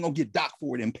reclaim, we ain't going to get docked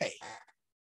for it and pay.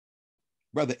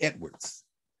 Brother Edwards.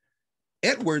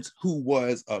 Edwards, who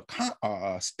was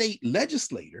a state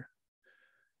legislator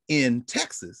in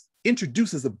Texas,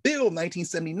 introduces a bill in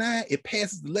 1979. It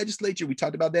passes the legislature. We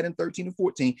talked about that in 13 and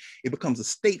 14. It becomes a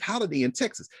state holiday in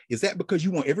Texas. Is that because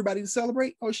you want everybody to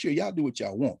celebrate? Oh, sure, y'all do what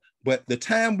y'all want. But the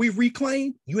time we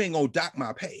reclaim, you ain't going to dock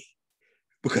my pay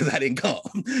because I didn't come.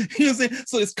 You know what I'm saying?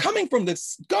 So it's coming from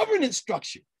this governance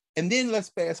structure. And then let's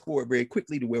fast forward very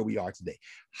quickly to where we are today.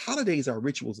 Holidays are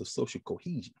rituals of social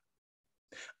cohesion,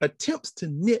 attempts to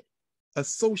knit a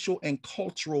social and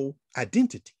cultural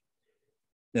identity.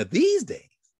 Now, these days,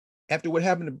 after what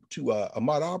happened to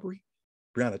Ahmaud Arbery,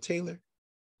 Breonna Taylor,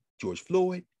 George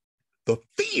Floyd, the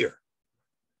fear,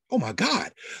 oh my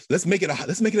God, let's make it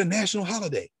a national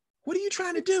holiday. What are you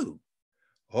trying to do?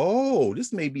 Oh,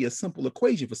 this may be a simple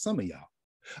equation for some of y'all.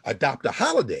 Adopt a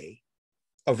holiday,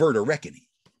 avert a reckoning.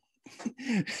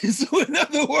 So in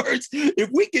other words, can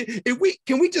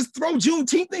we just throw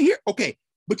Juneteenth in here? Okay,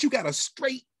 but you got a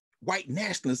straight white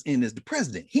nationalist in as the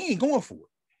president. He ain't going for it.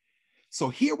 So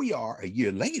here we are a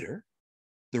year later,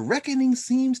 the reckoning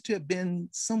seems to have been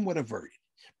somewhat averted.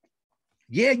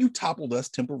 Yeah, you toppled us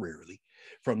temporarily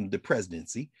from the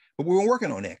presidency, but we're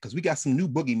working on that because we got some new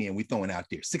boogeymen we're throwing out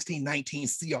there. 1619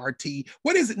 CRT.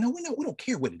 What is it? No, we don't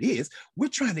care what it is. We're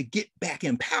trying to get back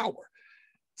in power.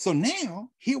 So now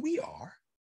here we are.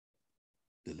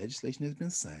 The legislation has been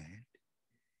signed.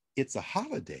 It's a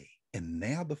holiday. And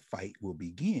now the fight will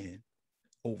begin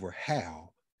over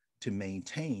how to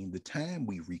maintain the time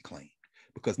we reclaimed.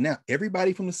 Because now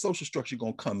everybody from the social structure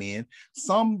gonna come in.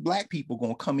 Some Black people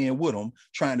gonna come in with them,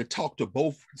 trying to talk to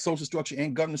both social structure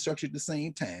and governance structure at the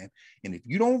same time. And if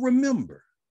you don't remember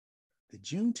that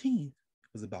Juneteenth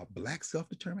was about Black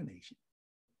self-determination,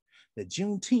 that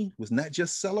Juneteenth was not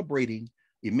just celebrating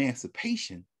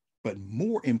emancipation, but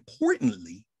more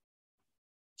importantly,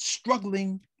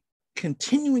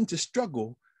 continuing to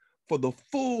struggle for the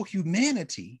full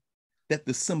humanity that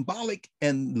the symbolic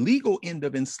and legal end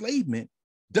of enslavement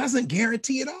doesn't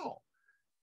guarantee at all.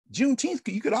 Juneteenth,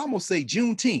 you could almost say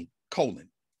Juneteenth,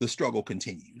 the struggle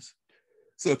continues.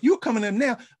 So if you're coming in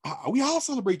now, we all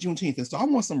celebrate Juneteenth. And so I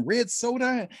want some red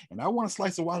soda and I want a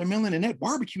slice of watermelon and that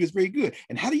barbecue is very good.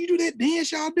 And how do you do that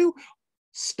dance y'all do?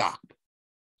 Stop.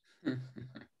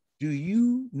 Do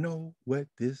you know what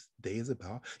this day is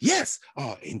about? Yes.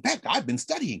 In fact, I've been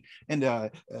studying. And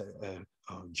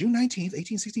June 19th,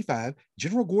 1865,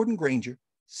 General Gordon Granger,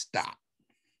 stop.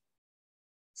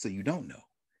 So you don't know.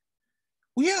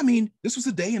 Well, yeah, I mean, this was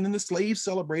a day and then the slaves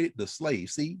celebrated. The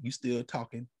slaves, see, you still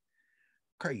talking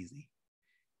crazy.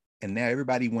 And now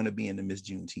everybody want to be in the Miss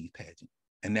Juneteenth pageant.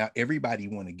 And now everybody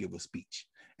want to give a speech.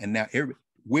 And now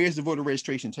where's the voter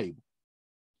registration table?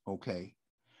 Okay.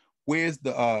 Where's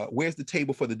the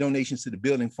table for the donations to the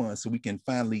building fund so we can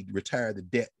finally retire the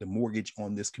debt, the mortgage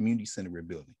on this community center we're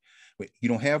building? Wait, you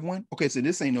don't have one? Okay, so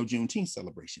this ain't no Juneteenth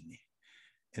celebration then.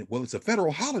 And well, it's a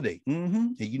federal holiday.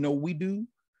 And you know what we do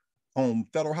on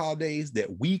federal holidays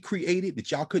that we created,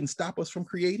 that y'all couldn't stop us from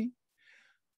creating?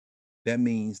 That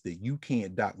means that you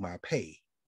can't dock my pay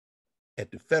at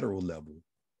the federal level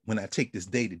when I take this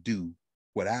day to do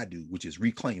what I do, which is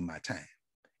reclaim my time.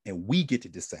 And we get to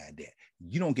decide that.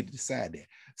 You don't get to decide that.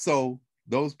 So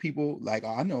those people, like,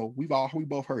 I know we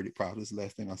both heard it. Probably this is the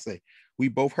last thing I'll say. We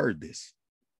both heard this.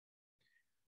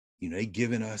 You know, they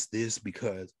giving us this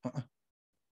because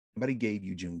nobody gave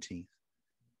you Juneteenth.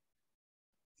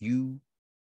 You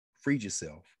freed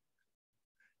yourself.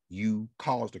 You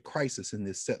caused a crisis in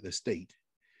this settler state.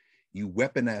 You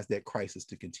weaponized that crisis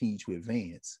to continue to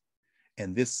advance.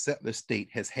 And this settler state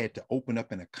has had to open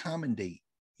up and accommodate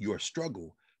your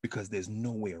struggle because there's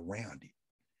no way around it.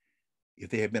 If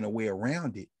there had been a way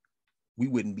around it, we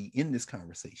wouldn't be in this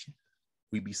conversation.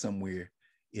 We'd be somewhere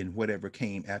in whatever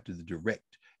came after the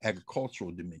direct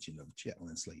agricultural dimension of chattel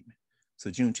enslavement.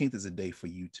 So Juneteenth is a day for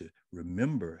you to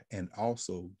remember and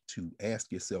also to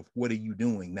ask yourself, what are you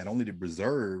doing, not only to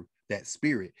preserve that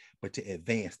spirit, but to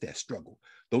advance that struggle?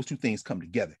 Those two things come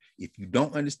together. If you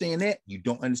don't understand that, you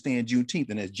don't understand Juneteenth.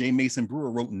 And as J. Mason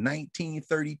Brewer wrote in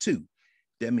 1932,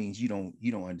 that means you don't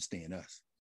understand us.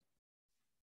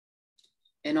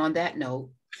 And on that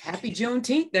note, happy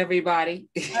Juneteenth, everybody.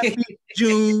 Happy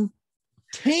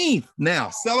Juneteenth. Now,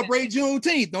 celebrate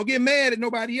Juneteenth. Don't get mad at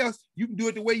nobody else. You can do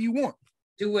it the way you want.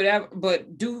 Do whatever,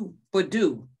 but do.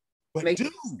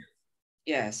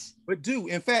 Yes. But do.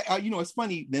 In fact, it's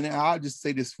funny. Then I'll just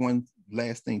say this one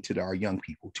last thing to our young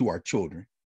people, to our children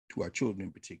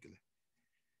in particular,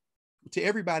 to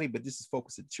everybody, but this is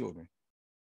focused at children.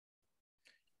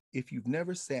 If you've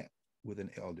never sat with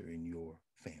an elder in your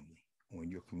family or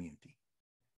in your community,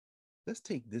 let's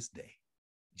take this day,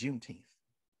 Juneteenth.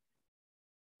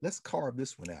 Let's carve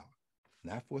this one out.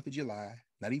 Not 4th of July,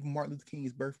 not even Martin Luther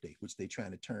King's birthday, which they're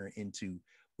trying to turn into,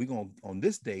 on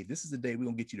this day, this is the day we're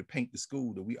going to get you to paint the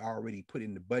school that we already put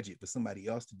in the budget for somebody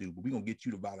else to do, but we're going to get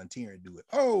you to volunteer and do it.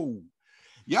 Oh,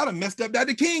 y'all done messed up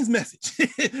Dr. King's message.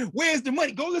 Where's the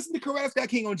money? Go listen to Corral Scott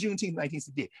King on Juneteenth,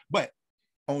 1968. But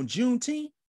on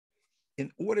Juneteenth,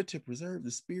 in order to preserve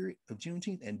the spirit of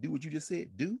Juneteenth and do what you just said,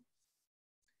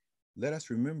 let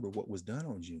us remember what was done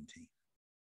on Juneteenth.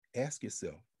 Ask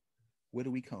yourself, where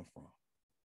do we come from?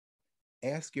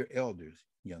 Ask your elders,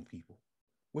 young people,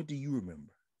 what do you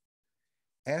remember?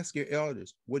 Ask your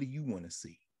elders, what do you want to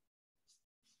see?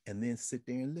 And then sit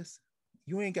there and listen.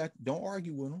 Don't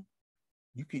argue with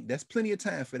them. That's plenty of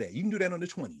time for that. You can do that on the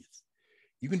 20th.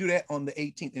 You can do that on the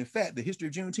 18th. In fact, the history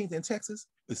of Juneteenth in Texas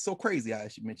is so crazy. I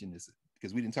should mention this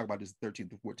because we didn't talk about this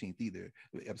 13th or 14th either,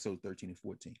 episodes 13 and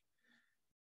 14.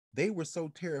 They were so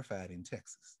terrified in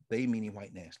Texas, they meaning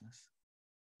white nationalists,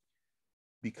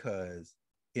 because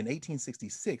in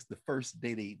 1866, the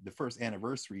first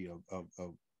anniversary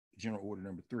of General Order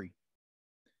Number 3,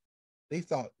 they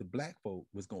thought the black folk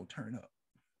was going to turn up.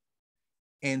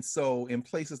 And so in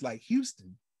places like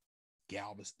Houston,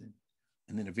 Galveston,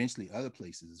 and then eventually other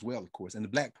places as well, of course. And the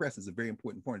black press is a very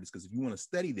important part of this, because if you want to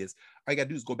study this, all you got to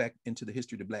do is go back into the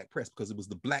history of the black press, because it was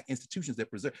the black institutions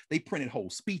that they printed whole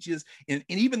speeches, and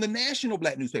even the national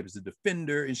black newspapers, the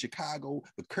Defender in Chicago,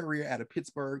 the Courier out of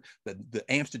Pittsburgh, the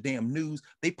Amsterdam News,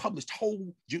 they published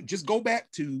just go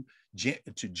back to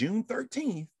June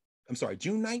 13th,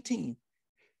 June 19th,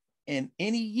 and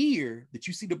any year that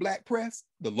you see the black press,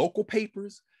 the local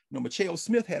papers, Michelle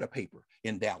Smith had a paper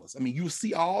in Dallas. I mean, you'll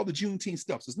see all the Juneteenth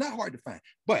stuff. So it's not hard to find.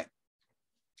 But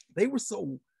they were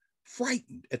so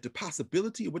frightened at the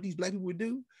possibility of what these black people would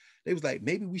do. They was like,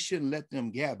 maybe we shouldn't let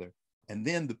them gather. And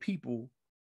then the people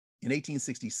in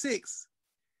 1866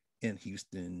 in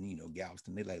Houston,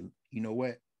 Galveston, they're like, you know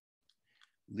what?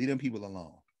 Leave them people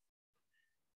alone.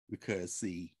 Because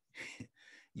see,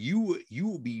 you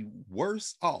will be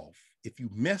worse off if you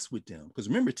mess with them. Because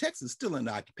remember, Texas is still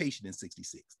under occupation in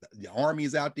 66. The army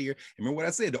is out there. And remember what I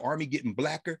said, the army getting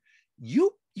blacker.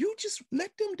 You just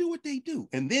let them do what they do.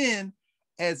 And then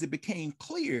as it became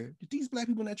clear that these black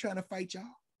people are not trying to fight y'all,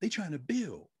 they trying to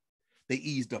build. They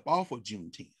eased up off of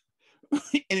Juneteenth.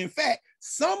 And in fact,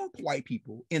 some white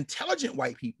people, intelligent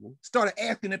white people, started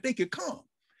asking if they could come.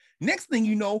 Next thing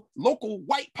you know, local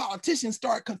white politicians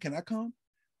start coming. Can I come?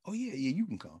 Oh yeah, you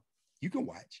can come. You can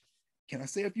watch. Can I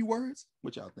say a few words?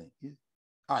 What y'all think? Yeah.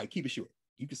 All right, keep it short.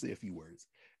 You can say a few words.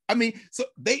 I mean, so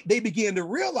they began to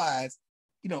realize,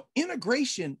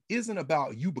 integration isn't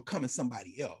about you becoming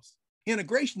somebody else.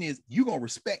 Integration is you gonna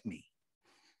respect me.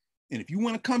 And if you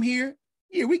want to come here,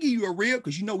 Yeah, we give you a rib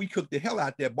because we cooked the hell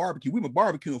out that barbecue. We've been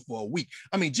barbecuing for a week.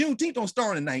 I mean, Juneteenth don't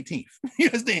start on the 19th. You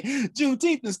understand?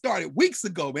 Juneteenth done started weeks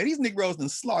ago, man. These Negroes done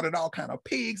slaughtered all kind of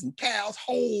pigs and cows,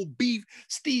 whole beef,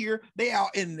 steer. They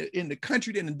out in the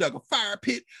country, then dug a fire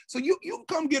pit. So you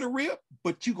come get a rib,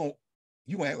 but you gonna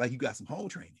act like you got some home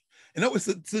training. And that was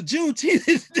so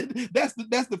Juneteenth.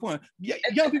 that's the point.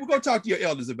 Young people, go talk to your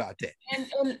elders about that.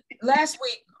 And last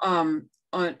week,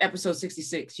 on episode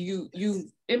 66, you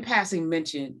in passing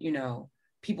mentioned,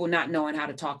 people not knowing how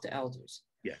to talk to elders.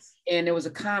 Yes. And there was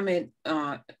a comment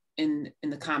in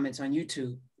the comments on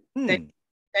YouTube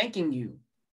thanking you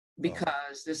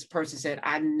because this person said,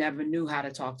 I never knew how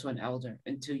to talk to an elder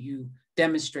until you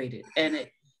demonstrated. And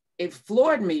it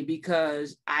floored me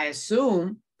because I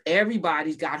assume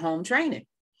everybody's got home training.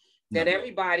 That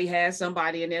everybody has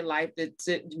somebody in their life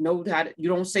that knows how to, you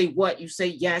don't say what, you say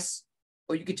yes,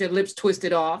 or you get your lips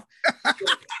twisted off.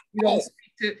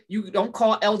 You don't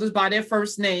call elders by their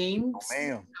first name. Oh,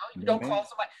 ma'am. You don't call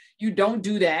somebody. You don't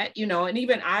do that. And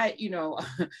even I, I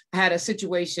had a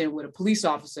situation with a police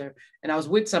officer, and I was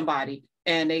with somebody,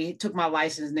 and they took my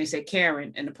license, and they said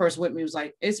Karen, and the person with me was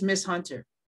like, "It's Miss Hunter."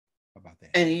 How about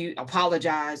that? And he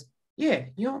apologized. Yeah,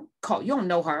 you don't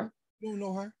know her. You don't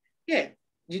know her? Yeah,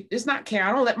 it's not Karen.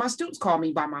 I don't let my students call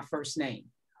me by my first name.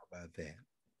 How about that?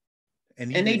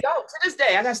 And they don't. To this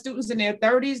day, I got students in their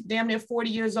 30s, damn near 40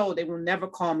 years old. They will never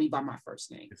call me by my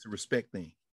first name. It's a respect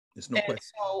thing. It's no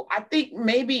question. So I think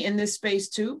maybe in this space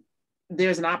too,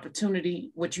 there's an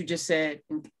opportunity, what you just said,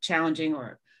 challenging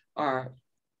or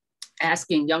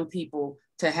asking young people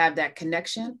to have that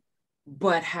connection,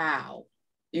 but how?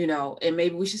 And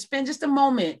maybe we should spend just a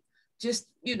moment,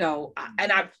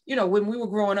 when we were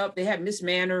growing up, they had Miss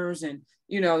Manners, and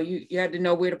you had to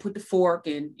know where to put the fork,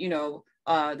 and there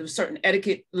were certain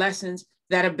etiquette lessons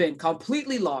that have been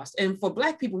completely lost. And for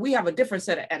Black people, we have a different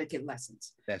set of etiquette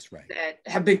lessons. That's right. That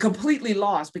have been completely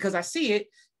lost, because I see it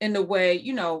in the way,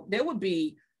 there would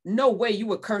be no way you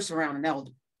would curse around an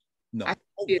elder. No.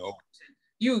 No.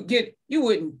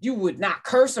 You would not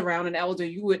curse around an elder.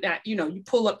 You would not, you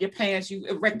pull up your pants, you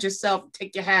erect yourself,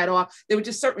 take your hat off. There were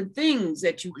just certain things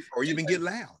that you, or even get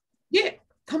loud. Yeah,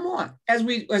 come on. As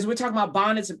we're talking about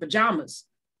bonnets and pajamas,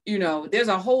 there's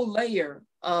a whole layer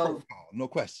of no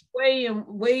question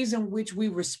ways in which we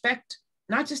respect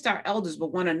not just our elders,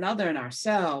 but one another and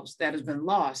ourselves that has been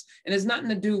lost. And it's nothing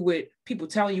to do with people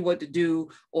telling you what to do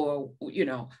or,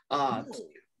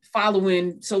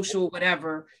 following social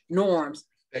whatever norms.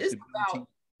 It's about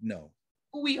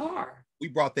who we are. We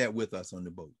brought that with us on the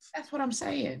boats. That's what I'm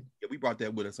saying. Yeah, we brought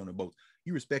that with us on the boats.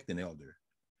 You respect an elder.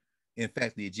 In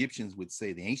fact, the Egyptians would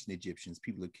say, the ancient Egyptians,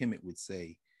 people of Kemet would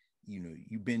say,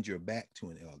 you bend your back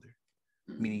to an elder,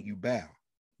 meaning you bow.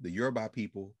 The Yoruba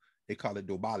people, they call it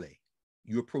dobale.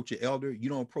 You approach an elder, you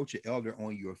don't approach an elder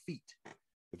on your feet.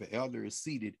 If an elder is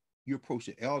seated, you approach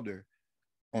an elder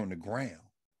on the ground.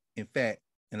 In fact,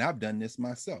 and I've done this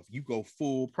myself, you go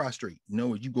full prostrate.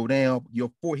 You go down, your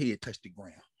forehead touch the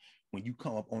ground when you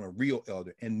come up on a real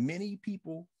elder. And many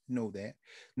people know that.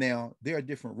 Now, there are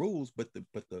different rules, but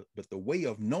the way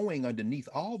of knowing underneath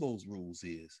all those rules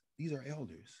is these are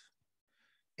elders.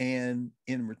 And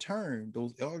in return,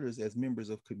 those elders, as members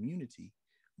of community,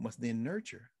 must then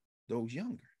nurture those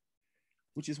younger,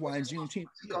 which is why in Juneteenth,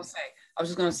 I was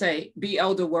just gonna say, be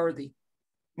elder worthy.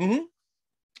 Mm-hmm.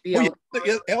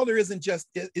 Elder isn't just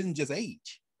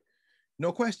age,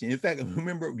 no question. In fact, I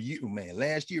remember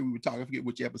last year we were talking, I forget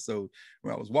which episode,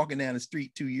 where I was walking down the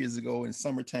street 2 years ago in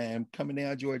summertime, coming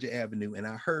down Georgia Avenue, and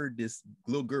I heard this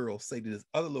little girl say to this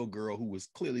other little girl who was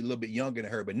clearly a little bit younger than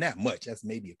her, but not much. That's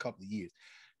maybe a couple of years.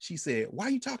 She said, "Why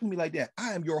are you talking to me like that?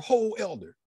 I am your whole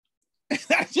elder." And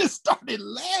I just started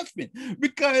laughing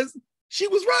because she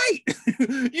was right.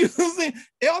 You know what I'm saying?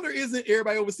 Elder isn't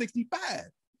everybody over 65.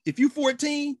 If you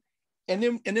 14 and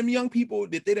them young people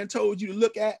that they done told you to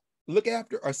look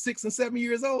after are 6 and 7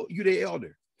 years old, you're the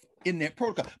elder in that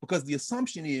protocol, because the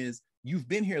assumption is you've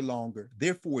been here longer,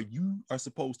 therefore you are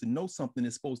supposed to know something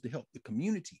that's supposed to help the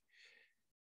community.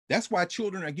 That's why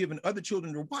children are given other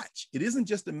children to watch. It isn't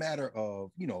just a matter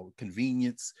of,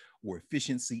 convenience or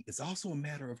efficiency. It's also a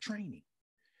matter of training.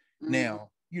 Mm-hmm. Now,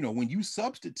 when you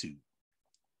substitute,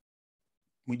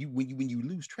 when you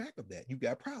lose track of that, you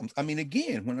got problems. I mean,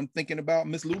 again, when I'm thinking about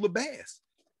Miss Lula Bass,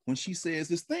 when she says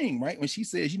this thing, right? When she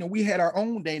says, we had our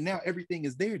own day, now everything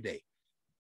is their day.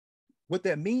 What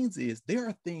that means is there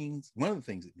are things, one of the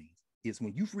things it means is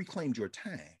when you've reclaimed your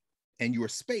time and your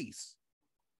space,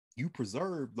 you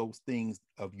preserve those things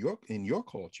in your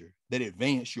culture that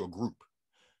advance your group.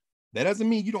 That doesn't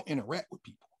mean you don't interact with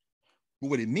people. But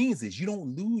what it means is you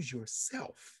don't lose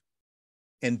yourself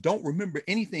and don't remember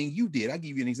anything you did. I'll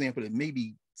give you an example that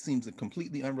maybe seems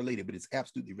completely unrelated, but it's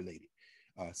absolutely related.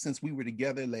 Since we were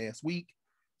together last week,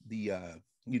 the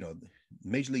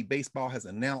Major League Baseball has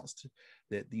announced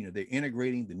that they're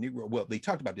integrating the Negro. Well, they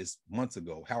talked about this months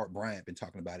ago. Howard Bryant been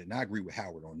talking about it, and I agree with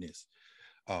Howard on this,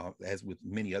 as with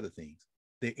many other things.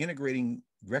 They're integrating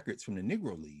records from the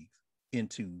Negro Leagues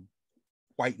into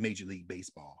white Major League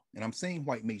Baseball, and I'm saying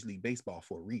white Major League Baseball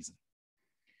for a reason.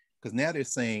 Because now they're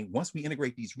saying once we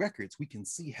integrate these records, we can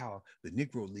see how the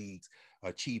Negro League's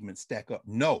achievements stack up.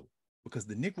 No, because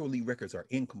the Negro League records are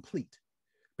incomplete,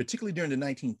 particularly during the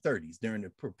 1930s, during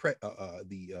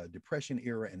the Depression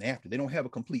era and after. They don't have a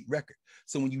complete record.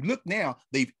 So when you look now,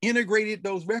 they've integrated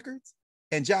those records,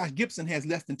 and Josh Gibson has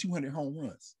less than 200 home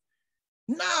runs.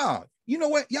 Nah, you know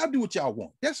what? Y'all do what y'all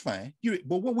want. That's fine.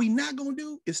 But what we're not going to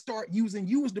do is start using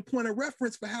you as the point of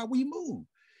reference for how we move.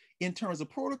 In terms of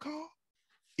protocol,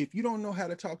 if you don't know how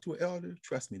to talk to an elder,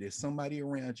 trust me, there's somebody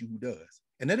around you who does.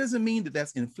 And that doesn't mean that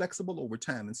that's inflexible over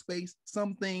time and space.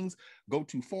 Some things go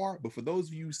too far, but for those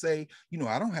of you who say,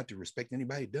 I don't have to respect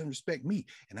anybody that doesn't respect me.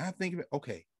 And I think of it,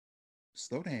 okay,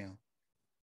 slow down.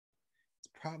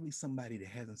 It's probably somebody that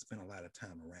hasn't spent a lot of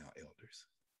time around elders.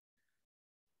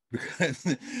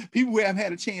 Because people who haven't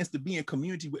had a chance to be in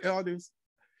community with elders,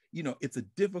 it's a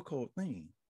difficult thing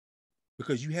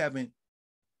because you haven't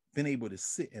been able to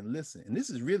sit and listen. And this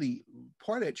is really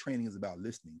part of that training is about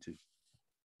listening too.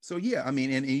 So yeah, I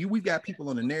mean, and we've got people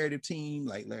on the narrative team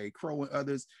like Larry Crow and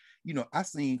others. I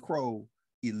seen Crow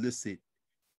elicit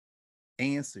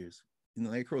answers.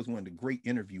 Larry Crow is one of the great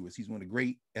interviewers. He's one of the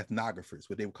great ethnographers,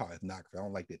 what they would call ethnographer. I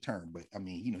don't like that term, but I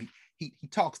mean, he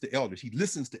talks to elders. He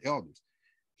listens to elders.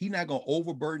 He's not going to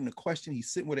overburden the question.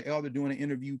 He's sitting with an elder doing an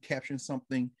interview, capturing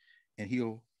something, and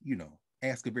he'll,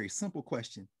 ask a very simple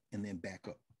question and then back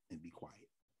up and be quiet.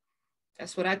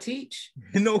 That's what I teach.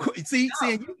 See,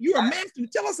 you're a master.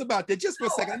 Tell us about that just for a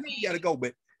second. I know you got to go,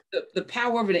 but the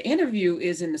power of the interview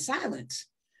is in the silence.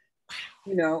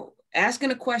 Wow. Asking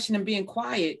a question and being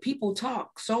quiet. People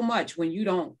talk so much when you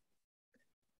don't.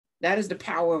 That is the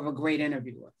power of a great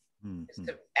interviewer. Mm-hmm. Is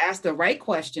to ask the right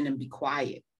question and be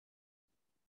quiet.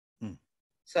 Mm.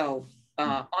 So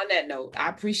on that note, I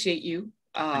appreciate you.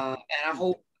 And I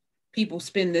hope people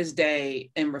spend this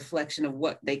day in reflection of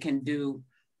what they can do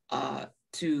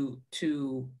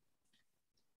to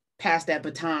pass that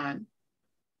baton,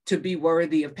 to be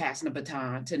worthy of passing a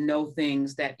baton, to know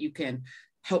things that you can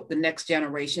help the next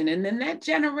generation. And then that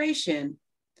generation,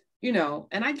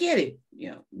 and I get it,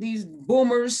 these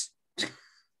boomers.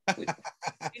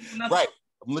 Right.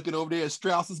 I'm looking over there at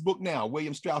Strauss's book now,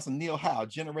 William Strauss and Neil Howe,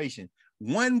 Generation.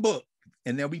 One book.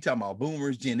 And then we talking about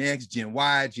boomers, Gen X, Gen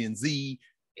Y, Gen Z.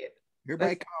 Yeah.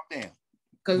 Everybody calm down.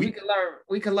 Because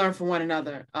we can learn from one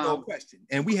another. No question.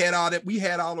 And we had all that. We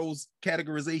had all those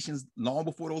categorizations long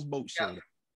before those boats showed up.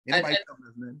 Anybody tell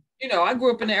us, man? I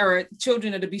grew up in the era,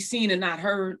 children are to be seen and not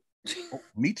heard. Oh,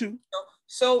 me too.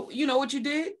 So you know what you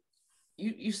did?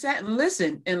 You sat and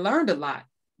listened and learned a lot.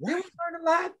 Right. We learned a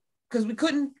lot because we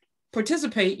couldn't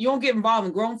participate. You don't get involved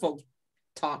in grown folks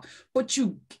talk, but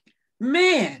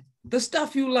the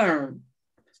stuff you learn.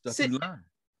 Sitting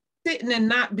and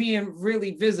not being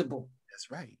really visible.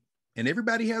 That's right. And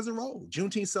everybody has a role.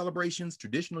 Juneteenth celebrations,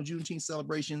 traditional Juneteenth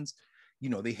celebrations,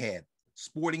 they had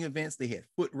sporting events, they had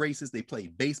foot races, they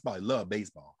played baseball. I love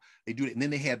baseball. They do it. And then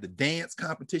they had the dance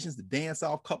competitions, the dance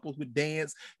off, couples with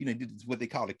dance, what they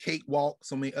call a cakewalk,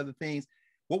 so many other things.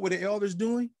 What were the elders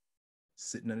doing?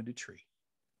 Sitting under the tree.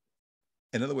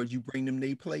 In other words, you bring them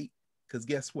their plate, because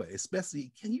guess what?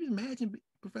 Especially, can you imagine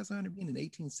Professor Hunter being in the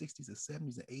 1860s or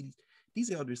 70s and 80s?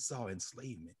 These elders saw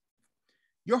enslavement.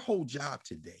 Your whole job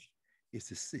today is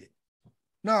to sit.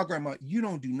 No, Grandma, you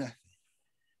don't do nothing.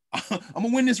 I'm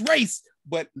gonna win this race,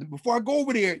 but before I go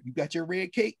over there, you got your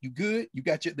red cake. You good? You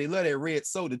got they love that red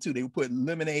soda too. They would put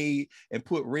lemonade and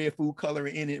put red food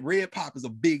coloring in it. Red pop is a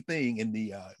big thing in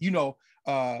the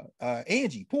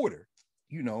Angie Porter,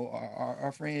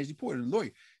 our friend Angie Porter, the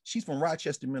lawyer. She's from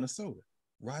Rochester, Minnesota.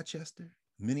 Rochester,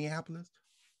 Minneapolis.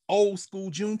 Old school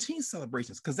Juneteenth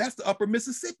celebrations, because that's the upper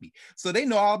Mississippi. So they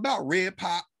know all about red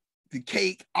pop, the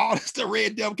cake, all this, the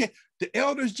red devil cake. The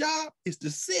elder's job is to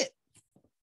sit.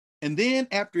 And then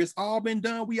after it's all been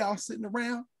done, we all sitting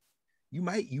around, you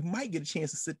might get a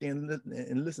chance to sit there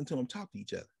and listen to them talk to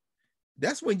each other.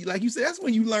 That's when, like you said, that's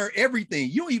when you learn everything.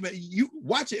 You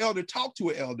watch an elder talk to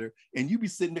an elder and you be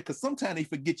sitting there, because sometimes they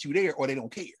forget you there or they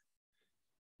don't care.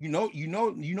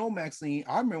 Maxine,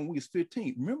 I remember when we was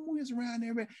 15. Remember when we was around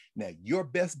there? Now, your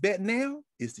best bet now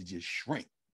is to just shrink.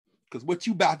 Because what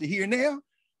you about to hear now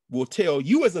will tell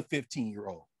you as a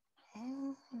 15-year-old,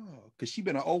 because she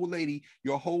been an old lady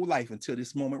your whole life until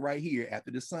this moment right here.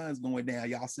 After the sun's going down,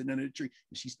 y'all sitting under the tree,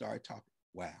 and she started talking.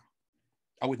 Wow.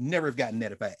 I would never have gotten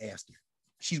that if I asked her.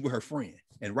 She's with her friend.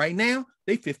 And right now,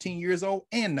 they 15 years old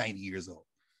and 90 years old.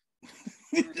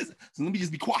 So let me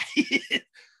just be quiet.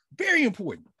 Very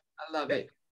important. I love it.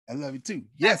 I love you too.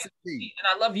 Yes, indeed. And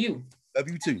I love you. Love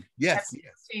you too. Yes,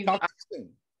 yes. Talk to you soon.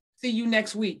 See you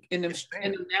next week in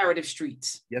the narrative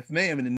streets. Yes, ma'am. In the